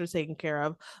citizen should have taken care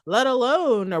of, let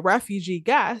alone a refugee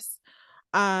guest.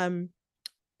 And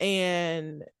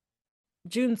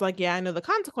June's like, yeah, I know the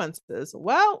consequences.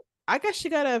 Well, I guess she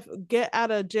got a get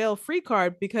out of jail free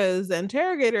card, because the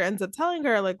interrogator ends up telling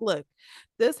her, like, look,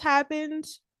 this happened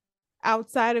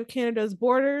outside of Canada's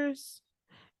borders.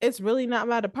 It's really not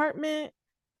my department.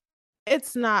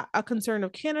 It's not a concern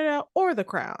of Canada or the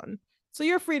Crown. So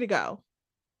you're free to go.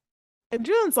 And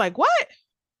June's like, what?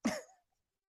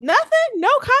 Nothing, no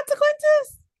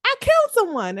consequences. I killed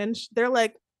someone. And they're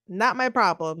like, not my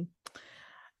problem.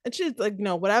 And she's like,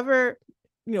 whatever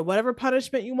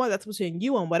punishment you want, that's between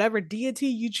you and whatever deity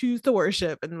you choose to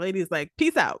worship. And the lady's like,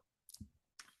 peace out.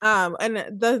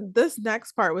 And this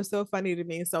next part was so funny to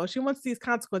me. So she wants these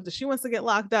consequences. She wants to get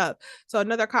locked up. So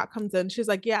another cop comes in. She's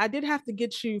like, yeah, I did have to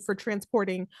get you for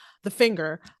transporting the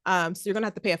finger. So you're gonna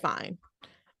have to pay a fine.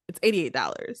 It's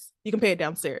 $88. You can pay it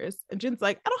downstairs. And Jen's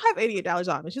like, I don't have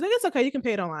 $88 on me. She's like, it's okay, you can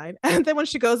pay it online. And then when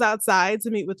she goes outside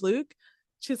to meet with Luke,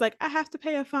 she's like, I have to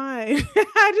pay a fine.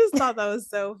 I just thought that was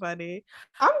so funny.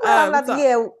 I'm glad I'm not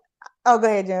yeah. Oh, go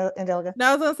ahead, Angelica. No,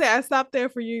 I was gonna say I stopped there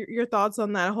for your thoughts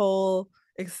on that whole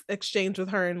exchange with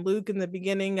her and Luke in the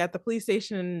beginning at the police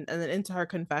station and then into her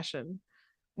confession.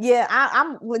 Yeah,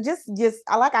 I'm just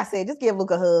like I said, just give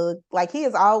Luke a hug. Like, he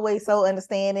is always so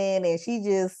understanding, and she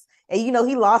just, and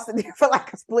he lost it for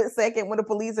like a split second when the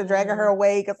police are dragging her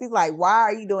away, because he's like, why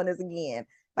are you doing this again?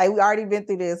 Like, we already been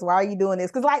through this. Why are you doing this?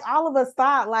 Because like all of us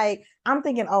thought, like, I'm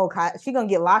thinking, oh God, she gonna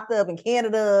get locked up in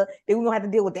Canada. Then we're gonna have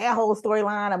to deal with that whole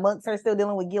storyline amongst her still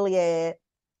dealing with Gilead.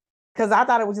 Because I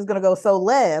thought it was just gonna go so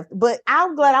left. But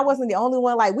I'm glad I wasn't the only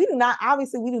one. Like, we do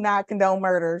not condone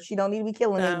murder. She don't need to be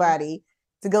killing anybody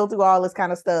to go through all this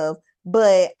kind of stuff.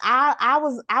 But I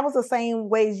was the same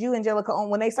way as you, Angelica, on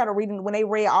when they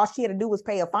read all she had to do was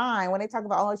pay a fine. When they talk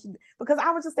about because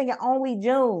I was just thinking only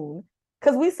June.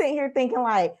 Because we sitting here thinking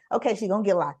like, okay, she's gonna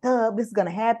get locked up. This is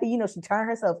gonna happen. She turned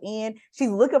herself in.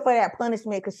 She's looking for that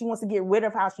punishment because she wants to get rid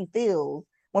of how she feels.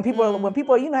 When people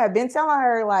have been telling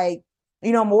her like,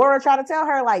 Maura try to tell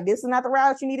her like, this is not the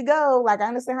route you need to go. Like, I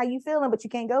understand how you feeling, but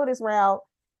you can't go this route.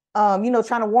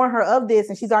 Trying to warn her of this,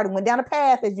 and she's already went down a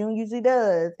path as June usually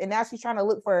does, and now she's trying to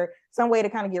look for some way to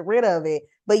kind of get rid of it.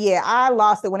 But yeah, I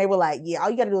lost it when they were like, yeah,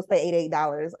 all you gotta do is pay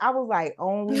 $88. I was like,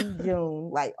 only June,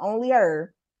 like only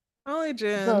her. Only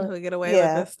June will get away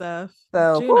with this stuff.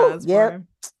 So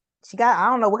she got, I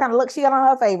don't know what kind of luck she got on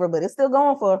her favor, but it's still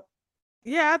going for her.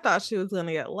 Yeah, I thought she was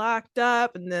gonna get locked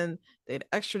up, and then they'd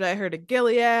extradite her to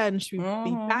Gilead, and she'd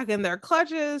be back in their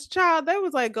clutches. Child, they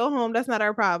was like, go home, that's not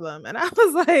our problem. And I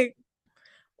was like,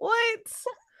 what?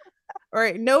 All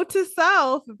right, note to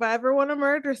self: if I ever want to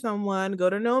murder someone, go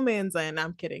to no man's land.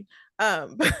 I'm kidding. But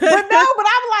I'm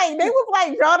like, they was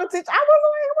like drawing attention. I was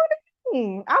like, what do you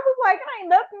mean? I was like, ain't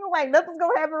nothing, like nothing's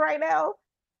gonna happen right now.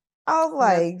 I was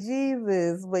like,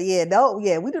 Jesus. But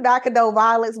we do not condone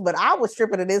violence, but I was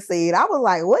tripping to this scene. I was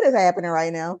like, what is happening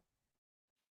right now?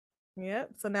 Yep.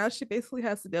 So now she basically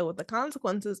has to deal with the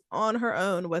consequences on her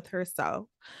own with herself.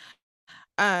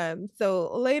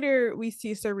 So later we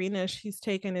see Serena, she's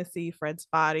taken to see Fred's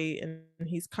body and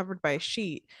he's covered by a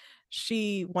sheet.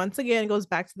 She once again goes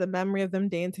back to the memory of them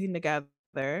dancing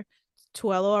together.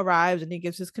 Tuello arrives and he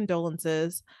gives his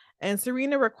condolences, and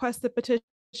Serena requests a petition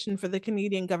for the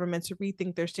Canadian government to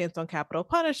rethink their stance on capital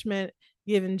punishment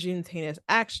given June's heinous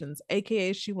actions,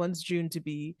 aka she wants June to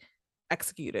be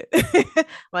executed.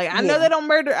 Like, I know they don't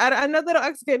murder, I know they don't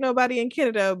execute nobody in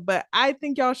Canada, but I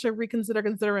think y'all should reconsider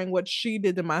considering what she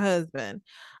did to my husband.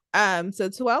 So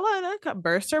Tuella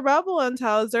bursts her bubble and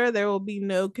tells her there will be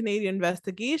no Canadian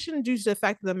investigation due to the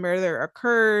fact that the murder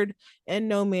occurred in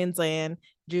no man's land.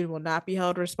 June will not be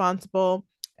held responsible.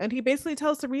 And he basically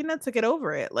tells Serena to get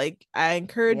over it. Like, I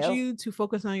encourage you to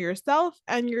focus on yourself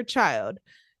and your child.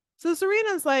 So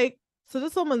Serena's like, so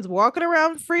this woman's walking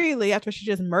around freely after she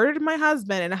just murdered my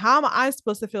husband, and how am I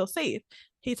supposed to feel safe?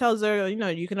 He tells her,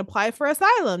 you can apply for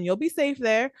asylum. You'll be safe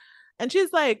there. And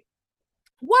she's like,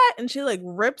 what? And she like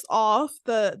rips off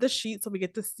the sheet so we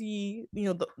get to see,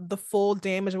 the full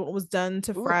damage of what was done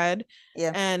to Fred.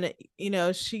 Yeah. And,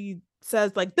 she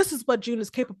says like, this is what June is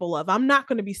capable of. I'm not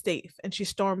going to be safe. And she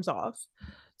storms off.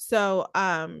 So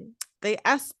they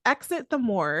exit the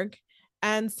morgue,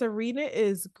 and Serena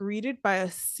is greeted by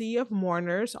a sea of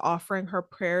mourners offering her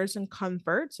prayers and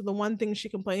comfort. So the one thing she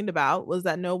complained about was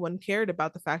that no one cared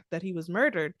about the fact that he was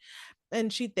murdered.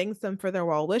 And she thanks them for their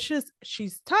well wishes.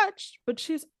 She's touched, but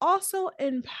she's also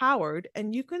empowered.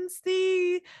 And you can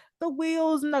see the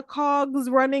wheels and the cogs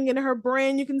running in her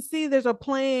brain. You can see there's a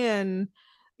plan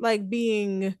like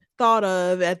being thought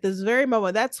of at this very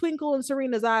moment. That twinkle in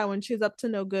Serena's eye when she's up to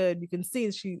no good, you can see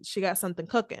she got something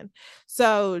cooking.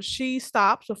 So she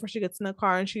stops before she gets in the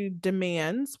car and she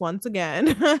demands once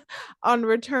again on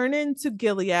returning to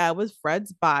Gilead with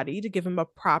Fred's body to give him a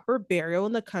proper burial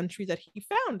in the country that he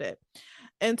found it.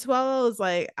 And Tuello is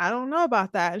like, I don't know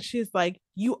about that. And she's like,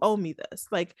 you owe me this.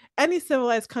 Like, any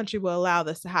civilized country will allow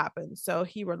this to happen. So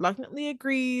he reluctantly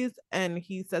agrees, and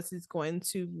he says he's going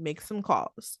to make some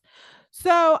calls.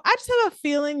 So I just have a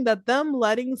feeling that them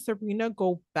letting Serena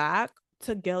go back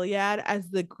to Gilead as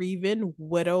the grieving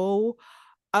widow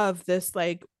of this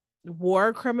like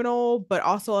war criminal, but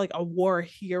also like a war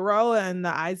hero in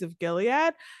the eyes of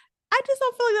Gilead. I just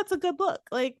don't feel like that's a good look.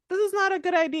 Like, this is not a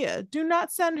good idea. Do not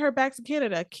send her back to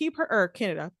Canada. Keep her, or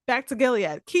Canada, back to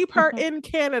Gilead. Keep her in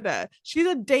Canada. She's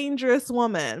a dangerous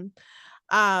woman.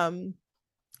 So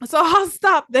I'll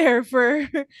stop there for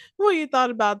what you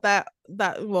thought about that.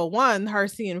 Well, one, her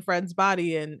seeing Fred's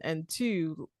body, and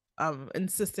two,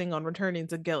 insisting on returning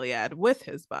to Gilead with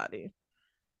his body.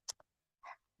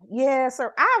 Yeah, so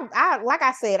I like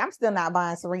I said, I'm still not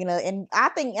buying Serena, and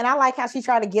I like how she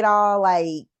tried to get all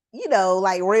like, you know,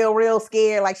 like real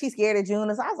scared, like she's scared of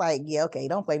June. So I was like, yeah, okay,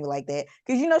 don't play me like that,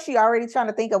 because you know she already trying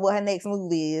to think of what her next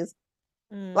move is.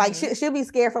 Like she'll be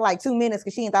scared for like 2 minutes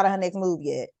because she ain't thought of her next move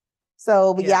yet.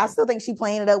 So, but yeah, I still think she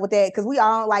playing it up with that, because we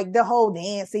all like the whole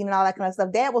dance scene and all that kind of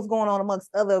stuff that was going on amongst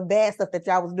other bad stuff that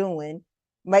y'all was doing.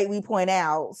 Make me point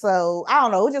out. So I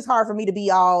don't know. It's just hard for me to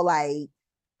be all like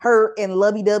hurt and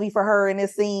lovey-dovey for her in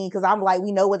this scene, because I'm like,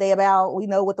 we know what they about. We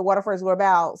know what the Waterfords were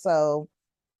about. So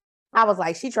I was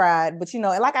like, she tried, but you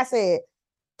know, and like I said,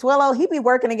 Twillo, he be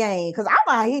working the game, because I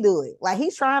know how he do it. Like,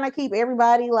 he's trying to keep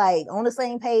everybody like on the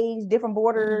same page. Different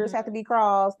borders have to be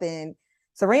crossed, and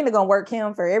Serena gonna work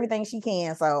him for everything she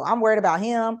can. So I'm worried about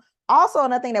him. Also,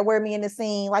 another thing that worried me in this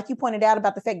scene, like you pointed out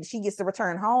about the fact that she gets to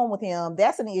return home with him,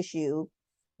 that's an issue.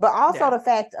 But also the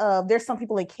fact of there's some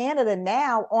people in Canada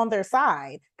now on their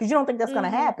side, because you don't think that's going to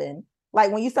happen.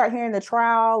 Like when you start hearing the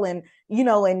trial, and you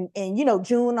know, and you know,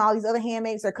 June, all these other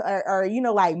handmaids are you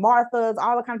know, like Martha's,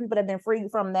 all the kind of people that have been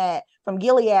freed from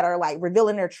Gilead are like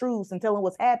revealing their truths and telling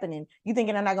what's happening. You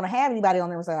thinking they're not going to have anybody on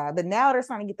their side, but now they're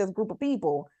trying to get this group of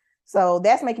people. So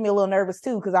that's making me a little nervous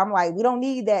too, because I'm like, we don't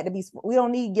need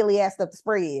Gilead stuff to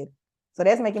spread. So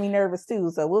that's making me nervous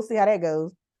too. So we'll see how that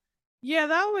goes. Yeah,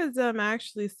 that was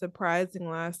actually surprising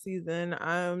last season.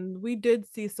 We did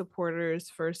see supporters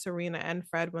for Serena and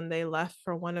Fred when they left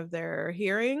for one of their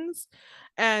hearings,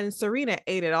 and Serena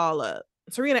ate it all up.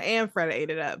 Serena and Fred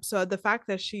ate it up. So the fact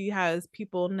that she has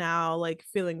people now like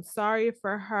feeling sorry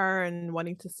for her and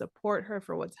wanting to support her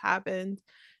for what's happened,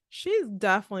 she's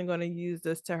definitely going to use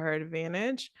this to her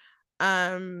advantage.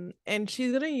 And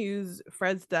she's going to use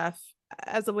Fred's death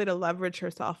as a way to leverage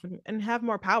herself and have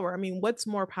more power. I mean, what's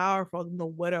more powerful than the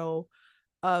widow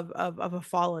of a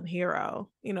fallen hero,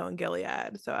 you know, in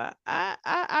Gilead? So I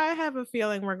have a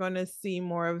feeling we're going to see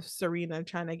more of Serena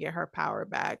trying to get her power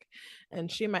back, and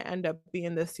she might end up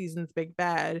being this season's big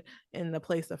bad in the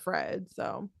place of Fred.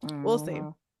 So we'll see.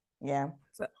 Yeah.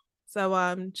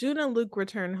 So June and Luke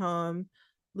return home.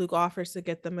 Luke offers to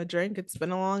get them a drink. It's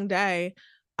been a long day.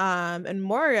 And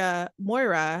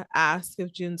Moira asks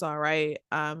if June's all right.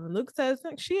 And Luke says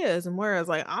like she is, and Moira's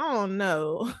like, I don't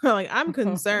know. Like, I'm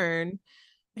concerned.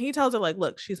 He tells her, like,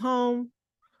 look, she's home.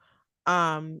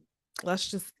 Let's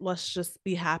just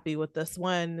be happy with this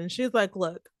one. And she's like,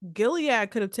 look,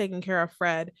 Gilead could have taken care of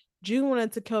Fred. June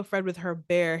wanted to kill Fred with her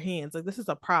bare hands. Like, this is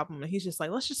a problem. And he's just like,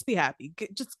 let's just be happy.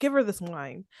 Just give her this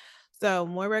wine. So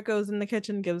Moira goes in the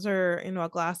kitchen, gives her, you know, a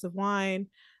glass of wine.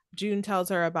 June tells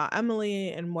her about Emily,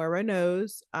 and Moira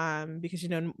knows, because, you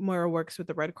know, Moira works with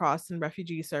the Red Cross and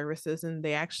Refugee Services, and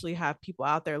they actually have people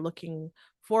out there looking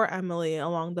for Emily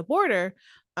along the border.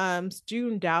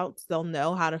 June doubts they'll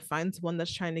know how to find someone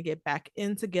that's trying to get back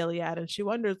into Gilead, and she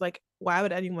wonders, like, why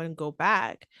would anyone go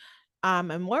back?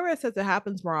 And Moira says it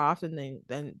happens more often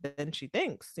than she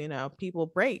thinks. You know, people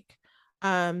break.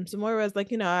 So Moira's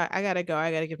like, you know, I gotta go.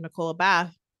 I gotta give Nicole a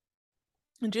bath.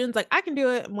 And June's like, I can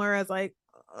do it. Moira's like,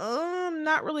 I'm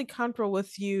not really comfortable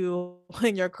with you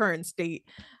in your current state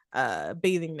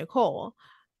bathing Nicole.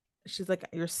 She's like,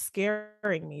 you're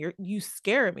scaring me. You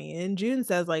scare me. And June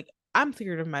says, like, I'm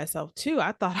scared of myself too.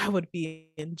 I thought I would be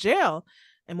in jail.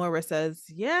 And Moira says,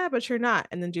 yeah, but you're not.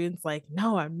 And then June's like,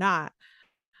 no, I'm not.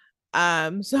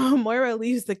 So Moira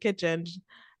leaves the kitchen,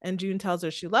 and June tells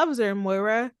her she loves her, and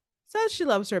Moira says she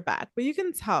loves her back. But you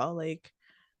can tell, like,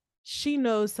 she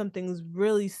knows something's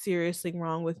really seriously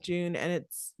wrong with June, and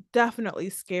it's definitely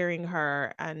scaring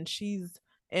her, and she's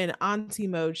in auntie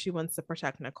mode. She wants to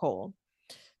protect Nicole.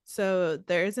 So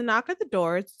there's a knock at the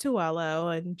door. It's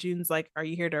Tuello, and June's like, are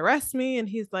you here to arrest me? And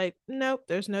he's like, nope,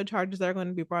 there's no charges that are going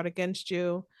to be brought against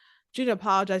you. June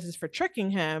apologizes for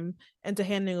tricking him into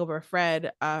handing over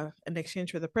Fred in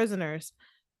exchange for the prisoners,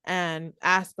 and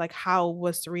asks, like, how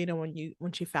was Serena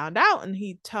when she found out? And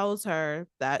he tells her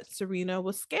that Serena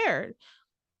was scared.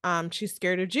 She's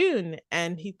scared of June,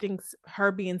 and he thinks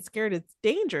her being scared is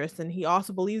dangerous. And he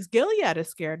also believes Gilead is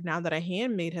scared now that a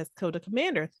handmaid has killed a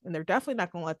commander, and they're definitely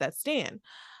not going to let that stand.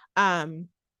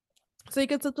 So he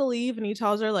gets up to leave and he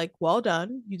tells her, like, well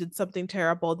done. You did something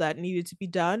terrible that needed to be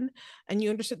done and you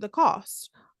understood the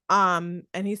cost. And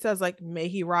he says, like, may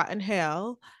he rot in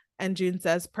hell. And June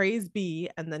says, praise be.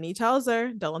 And then he tells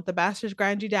her, don't let the bastards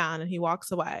grind you down. And he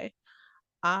walks away.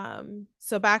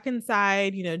 So back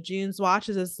inside, June's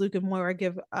watches as Luke and Moira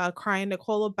give crying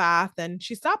Nicole a bath, and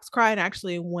she stops crying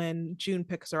actually when June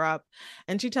picks her up,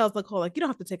 and she tells Nicole, like, you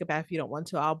don't have to take a bath if you don't want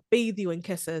to. I'll bathe you in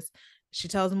kisses. She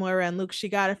tells Moira and Luke she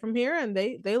got it from here, and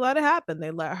they let it happen.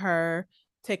 They let her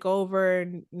take over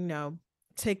and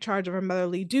take charge of her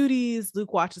motherly duties.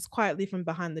 Luke watches quietly from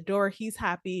behind the door. He's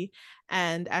happy,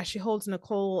 and as she holds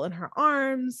Nicole in her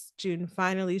arms, June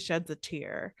finally sheds a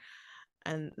tear.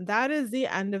 And that is the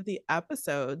end of the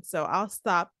episode. So I'll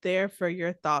stop there for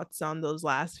your thoughts on those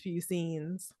last few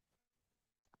scenes.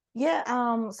 Yeah,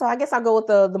 so I guess I'll go with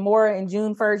the Moira and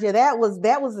June first. Yeah, that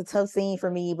was a tough scene for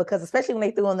me, because especially when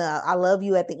they threw in the I love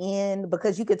you at the end,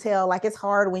 because you could tell, like, it's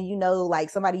hard when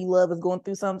like somebody you love is going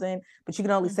through something, but you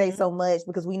can only say so much,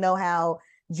 because we know how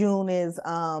June is,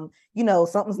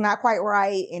 something's not quite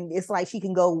right, and it's like she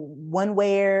can go one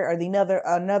way or the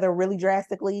another really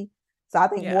drastically. So I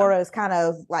think Moira is kind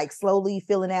of like slowly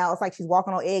filling out. It's like she's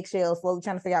walking on eggshells, slowly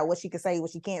trying to figure out what she can say,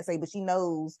 what she can't say, but she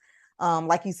knows,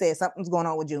 like you said, something's going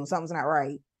on with June, something's not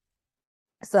right.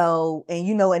 So, and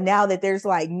and now that there's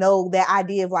like that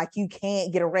idea of like you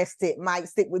can't get arrested might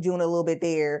stick with June a little bit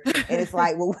there. And it's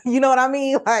like, well, you know what I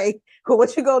mean? Like, well,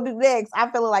 what you gonna do next? I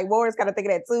feel like Moira's kind of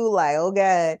thinking that too, like, oh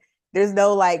God, there's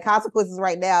no like consequences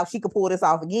right now. She could pull this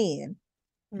off again.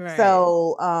 Right.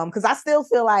 So, because I still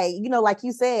feel like, like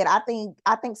you said, I think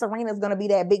Serena's gonna be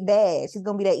that big bad. She's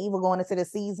gonna be that evil going into the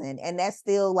season, and that's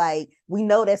still like, we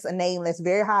know that's a name that's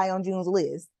very high on June's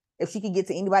list if she could get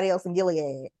to anybody else in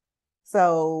Gilead.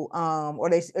 So, or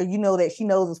that she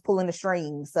knows is pulling the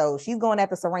strings. So she's going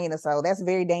after Serena. So that's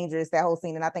very dangerous, that whole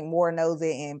scene, and I think Moira knows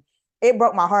it. And it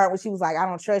broke my heart when she was like, I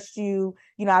don't trust you.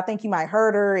 I think you might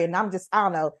hurt her. And I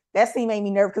don't know. That scene made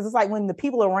me nervous, because it's like when the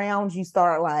people around you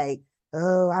start like,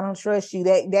 oh, I don't trust you.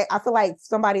 That I feel like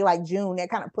somebody like June, that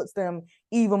kind of puts them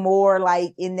even more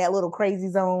like in that little crazy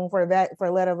zone, for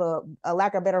a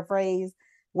lack of a better phrase,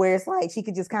 where it's like she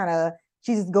could just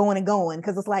she's just going and going,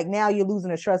 because it's like now you're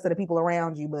losing the trust of the people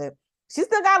around you. But she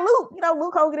still got Luke,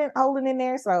 Luke holding in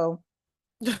there. So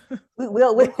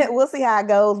we'll see how it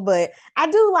goes. But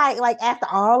I do like after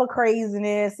all the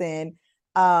craziness and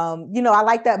I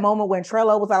like that moment when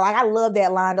Trello was like, I love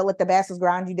that line, don't let the bastards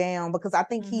grind you down, because I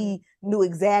think he knew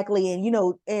exactly. And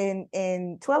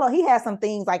and Trello, he has some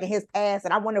things like in his past,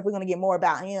 and I wonder if we're going to get more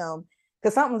about him,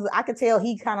 because I could tell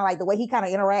he kind of like the way he kind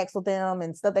of interacts with them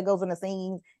and stuff that goes in the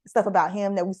scenes, stuff about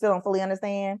him that we still don't fully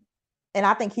understand. And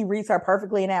I think he reads her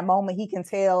perfectly in that moment. He can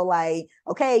tell, like,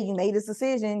 okay, you made this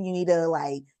decision, you need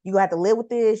to you have to live with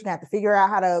this, you have to figure out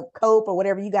how to cope or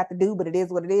whatever you got to do, but it is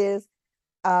what it is.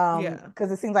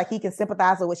 Because it seems like he can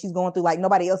sympathize with what she's going through, like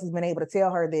nobody else has been able to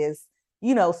tell her this,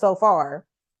 so far.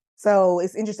 So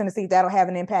it's interesting to see if that'll have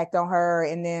an impact on her.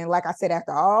 And then, like I said,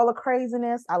 after all the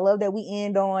craziness, I love that we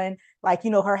end on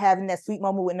her having that sweet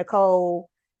moment with Nicole,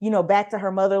 back to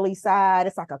her motherly side.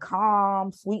 It's like a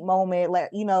calm, sweet moment. Like,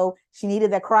 she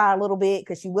needed to cry a little bit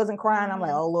because she wasn't crying. I'm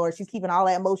like, oh Lord, she's keeping all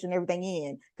that emotion and everything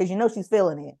in, because she's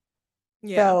feeling it.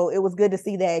 Yeah. So it was good to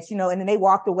see that, and then they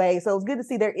walked away. So it was good to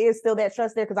see there is still that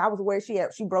trust there, because I was aware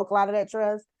she broke a lot of that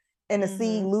trust. And to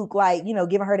see Luke,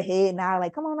 giving her the head nod,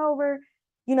 like, come on over,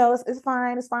 it's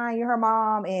fine. It's fine. You're her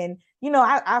mom. And,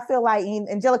 I feel like,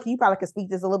 Angelica, you probably could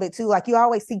speak this a little bit too. Like, you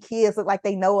always see kids look like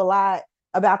they know a lot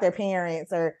about their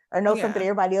parents or know something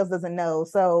everybody else doesn't know.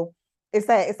 So it's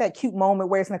that cute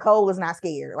moment where Nicole is not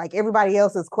scared. Like, everybody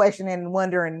else is questioning and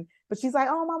wondering, but she's like,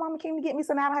 oh, my mama came to get me,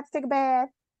 so now I don't have to take a bath.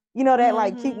 That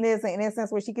like cuteness and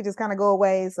innocence where she could just kind of go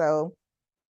away. So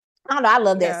I don't know. I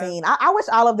love that scene. I wish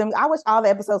all the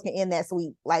episodes can end that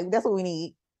sweet. Like, that's what we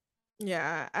need.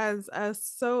 Yeah.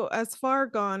 As far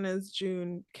gone as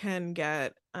June can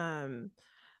get,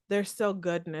 there's still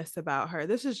goodness about her.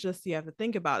 This is just, you have to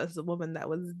think about, this is a woman that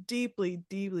was deeply,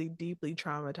 deeply, deeply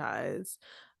traumatized,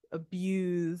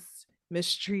 abused,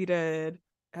 mistreated,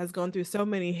 has gone through so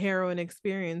many harrowing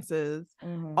experiences,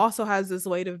 also has this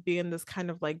weight of being this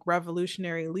kind of like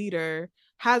revolutionary leader,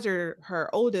 has her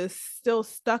oldest still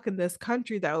stuck in this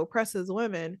country that oppresses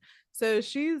women. So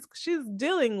she's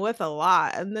dealing with a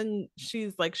lot. And then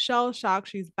she's like shell shocked.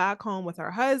 She's back home with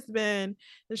her husband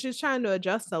and she's trying to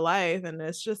adjust to life. And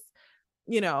it's just,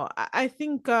 I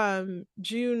think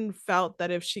June felt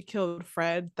that if she killed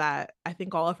Fred, that I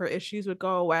think all of her issues would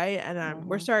go away. And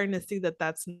we're starting to see that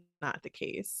that's not the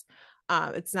case.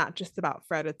 It's not just about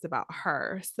Fred, it's about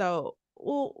her. So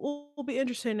will be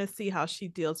interesting to see how she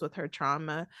deals with her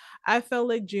trauma. I feel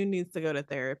like June needs to go to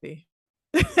therapy.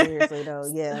 Seriously though,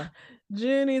 yeah.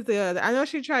 June needs to go. I know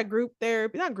she tried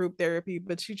not group therapy,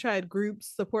 but she tried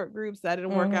support groups that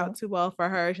didn't work out too well for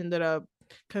her. She ended up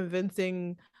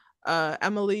convincing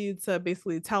Emily to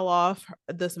basically tell off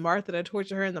this Martha that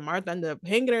tortured her, and the Martha ended up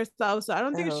hanging herself. So I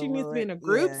don't think she needs to be in a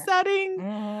group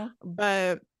setting,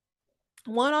 but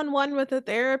one-on-one with a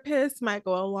therapist might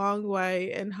go a long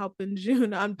way in helping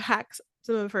June unpack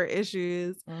some of her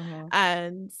issues.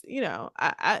 And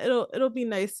it'll be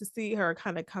nice to see her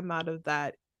kind of come out of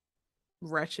that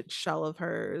wretched shell of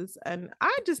hers. And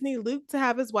I just need Luke to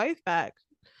have his wife back.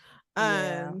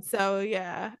 So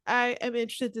yeah, I am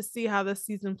interested to see how this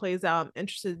season plays out. I'm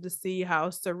interested to see how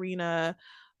Serena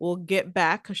will get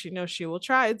back, because she will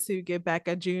try to get back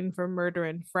at June for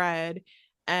murdering Fred.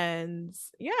 And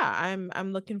yeah,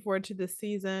 I'm looking forward to this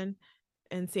season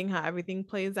and seeing how everything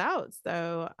plays out.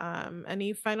 So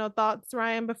any final thoughts,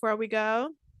 Ryan, before we go?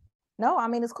 No, I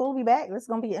mean, it's cool to be back. This is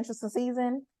gonna be an interesting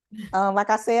season. Like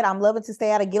I said, I'm loving to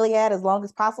stay out of Gilead as long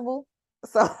as possible.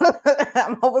 So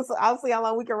I'll see how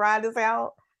long we can ride this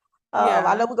out.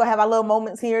 I know we're gonna have our little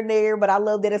moments here and there, but I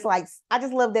love that it's like, I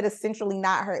just love that it's centrally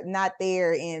not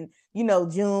there in,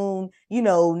 June,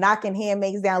 knocking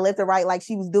handmaids down left and right like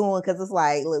she was doing, because it's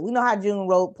like, look, we know how June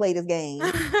play this game.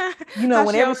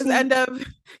 Whenever she end up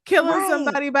killing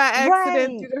somebody by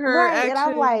accident due to her actions. And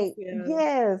I'm like,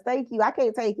 yes, thank you. I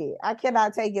can't take it. I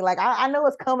cannot take it. Like I know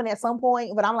it's coming at some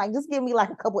point, but I'm like, just give me like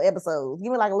a couple episodes.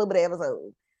 Give me like a little bit of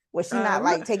episodes where she's not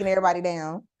like taking everybody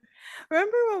down.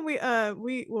 Remember when I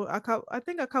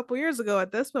think a couple years ago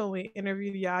at this point, we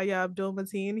interviewed Yahya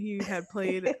Abdul-Mateen. He had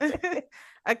played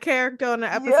a character on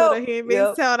an episode of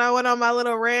Handmaid's Tale, and I went on my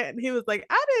little rant, and he was like,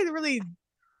 I didn't really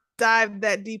dive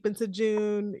that deep into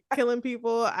June killing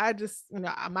people. I just,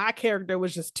 my character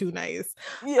was just too nice.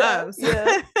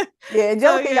 Angelica,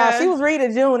 y'all, she was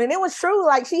reading June, and it was true.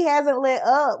 Like, she hasn't let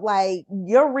up. Like,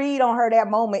 your read on her that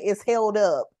moment is held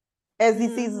up as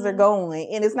these seasons are going,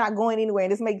 and it's not going anywhere.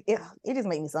 And it just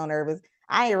makes me so nervous.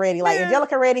 I ain't ready. Like,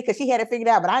 Angelica ready because she had it figured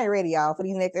out, but I ain't ready, y'all, for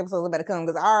these next episodes that better come,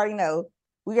 because I already know.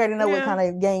 We already know what kind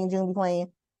of game June be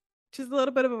playing. She's a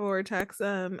little bit of a vortex.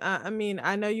 I mean,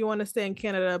 I know you want to stay in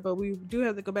Canada, but we do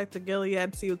have to go back to Gilead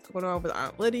and see what's going on with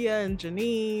Aunt Lydia and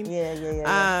Janine.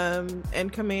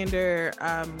 And Commander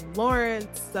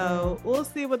Lawrence. So we'll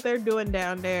see what they're doing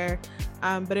down there.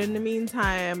 But in the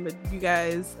meantime, you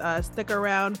guys stick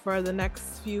around for the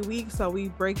next few weeks while we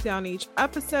break down each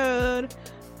episode.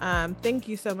 Thank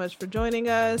you so much for joining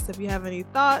us. If you have any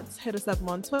thoughts, hit us up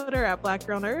on Twitter at Black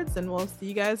Girl Nerds, and we'll see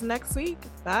you guys next week.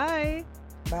 Bye.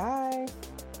 Bye.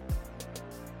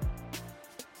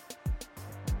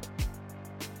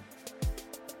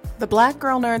 The Black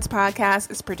Girl Nerds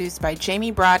podcast is produced by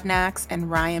Jamie Broadnax and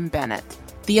Ryan Bennett.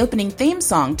 The opening theme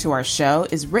song to our show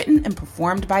is written and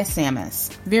performed by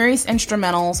Samus. Various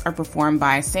instrumentals are performed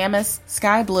by Samus,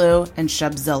 Sky Blue, and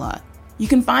Shubzilla. You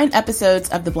can find episodes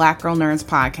of the Black Girl Nerds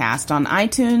podcast on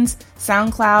iTunes,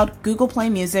 SoundCloud, Google Play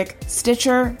Music,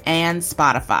 Stitcher, and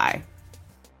Spotify.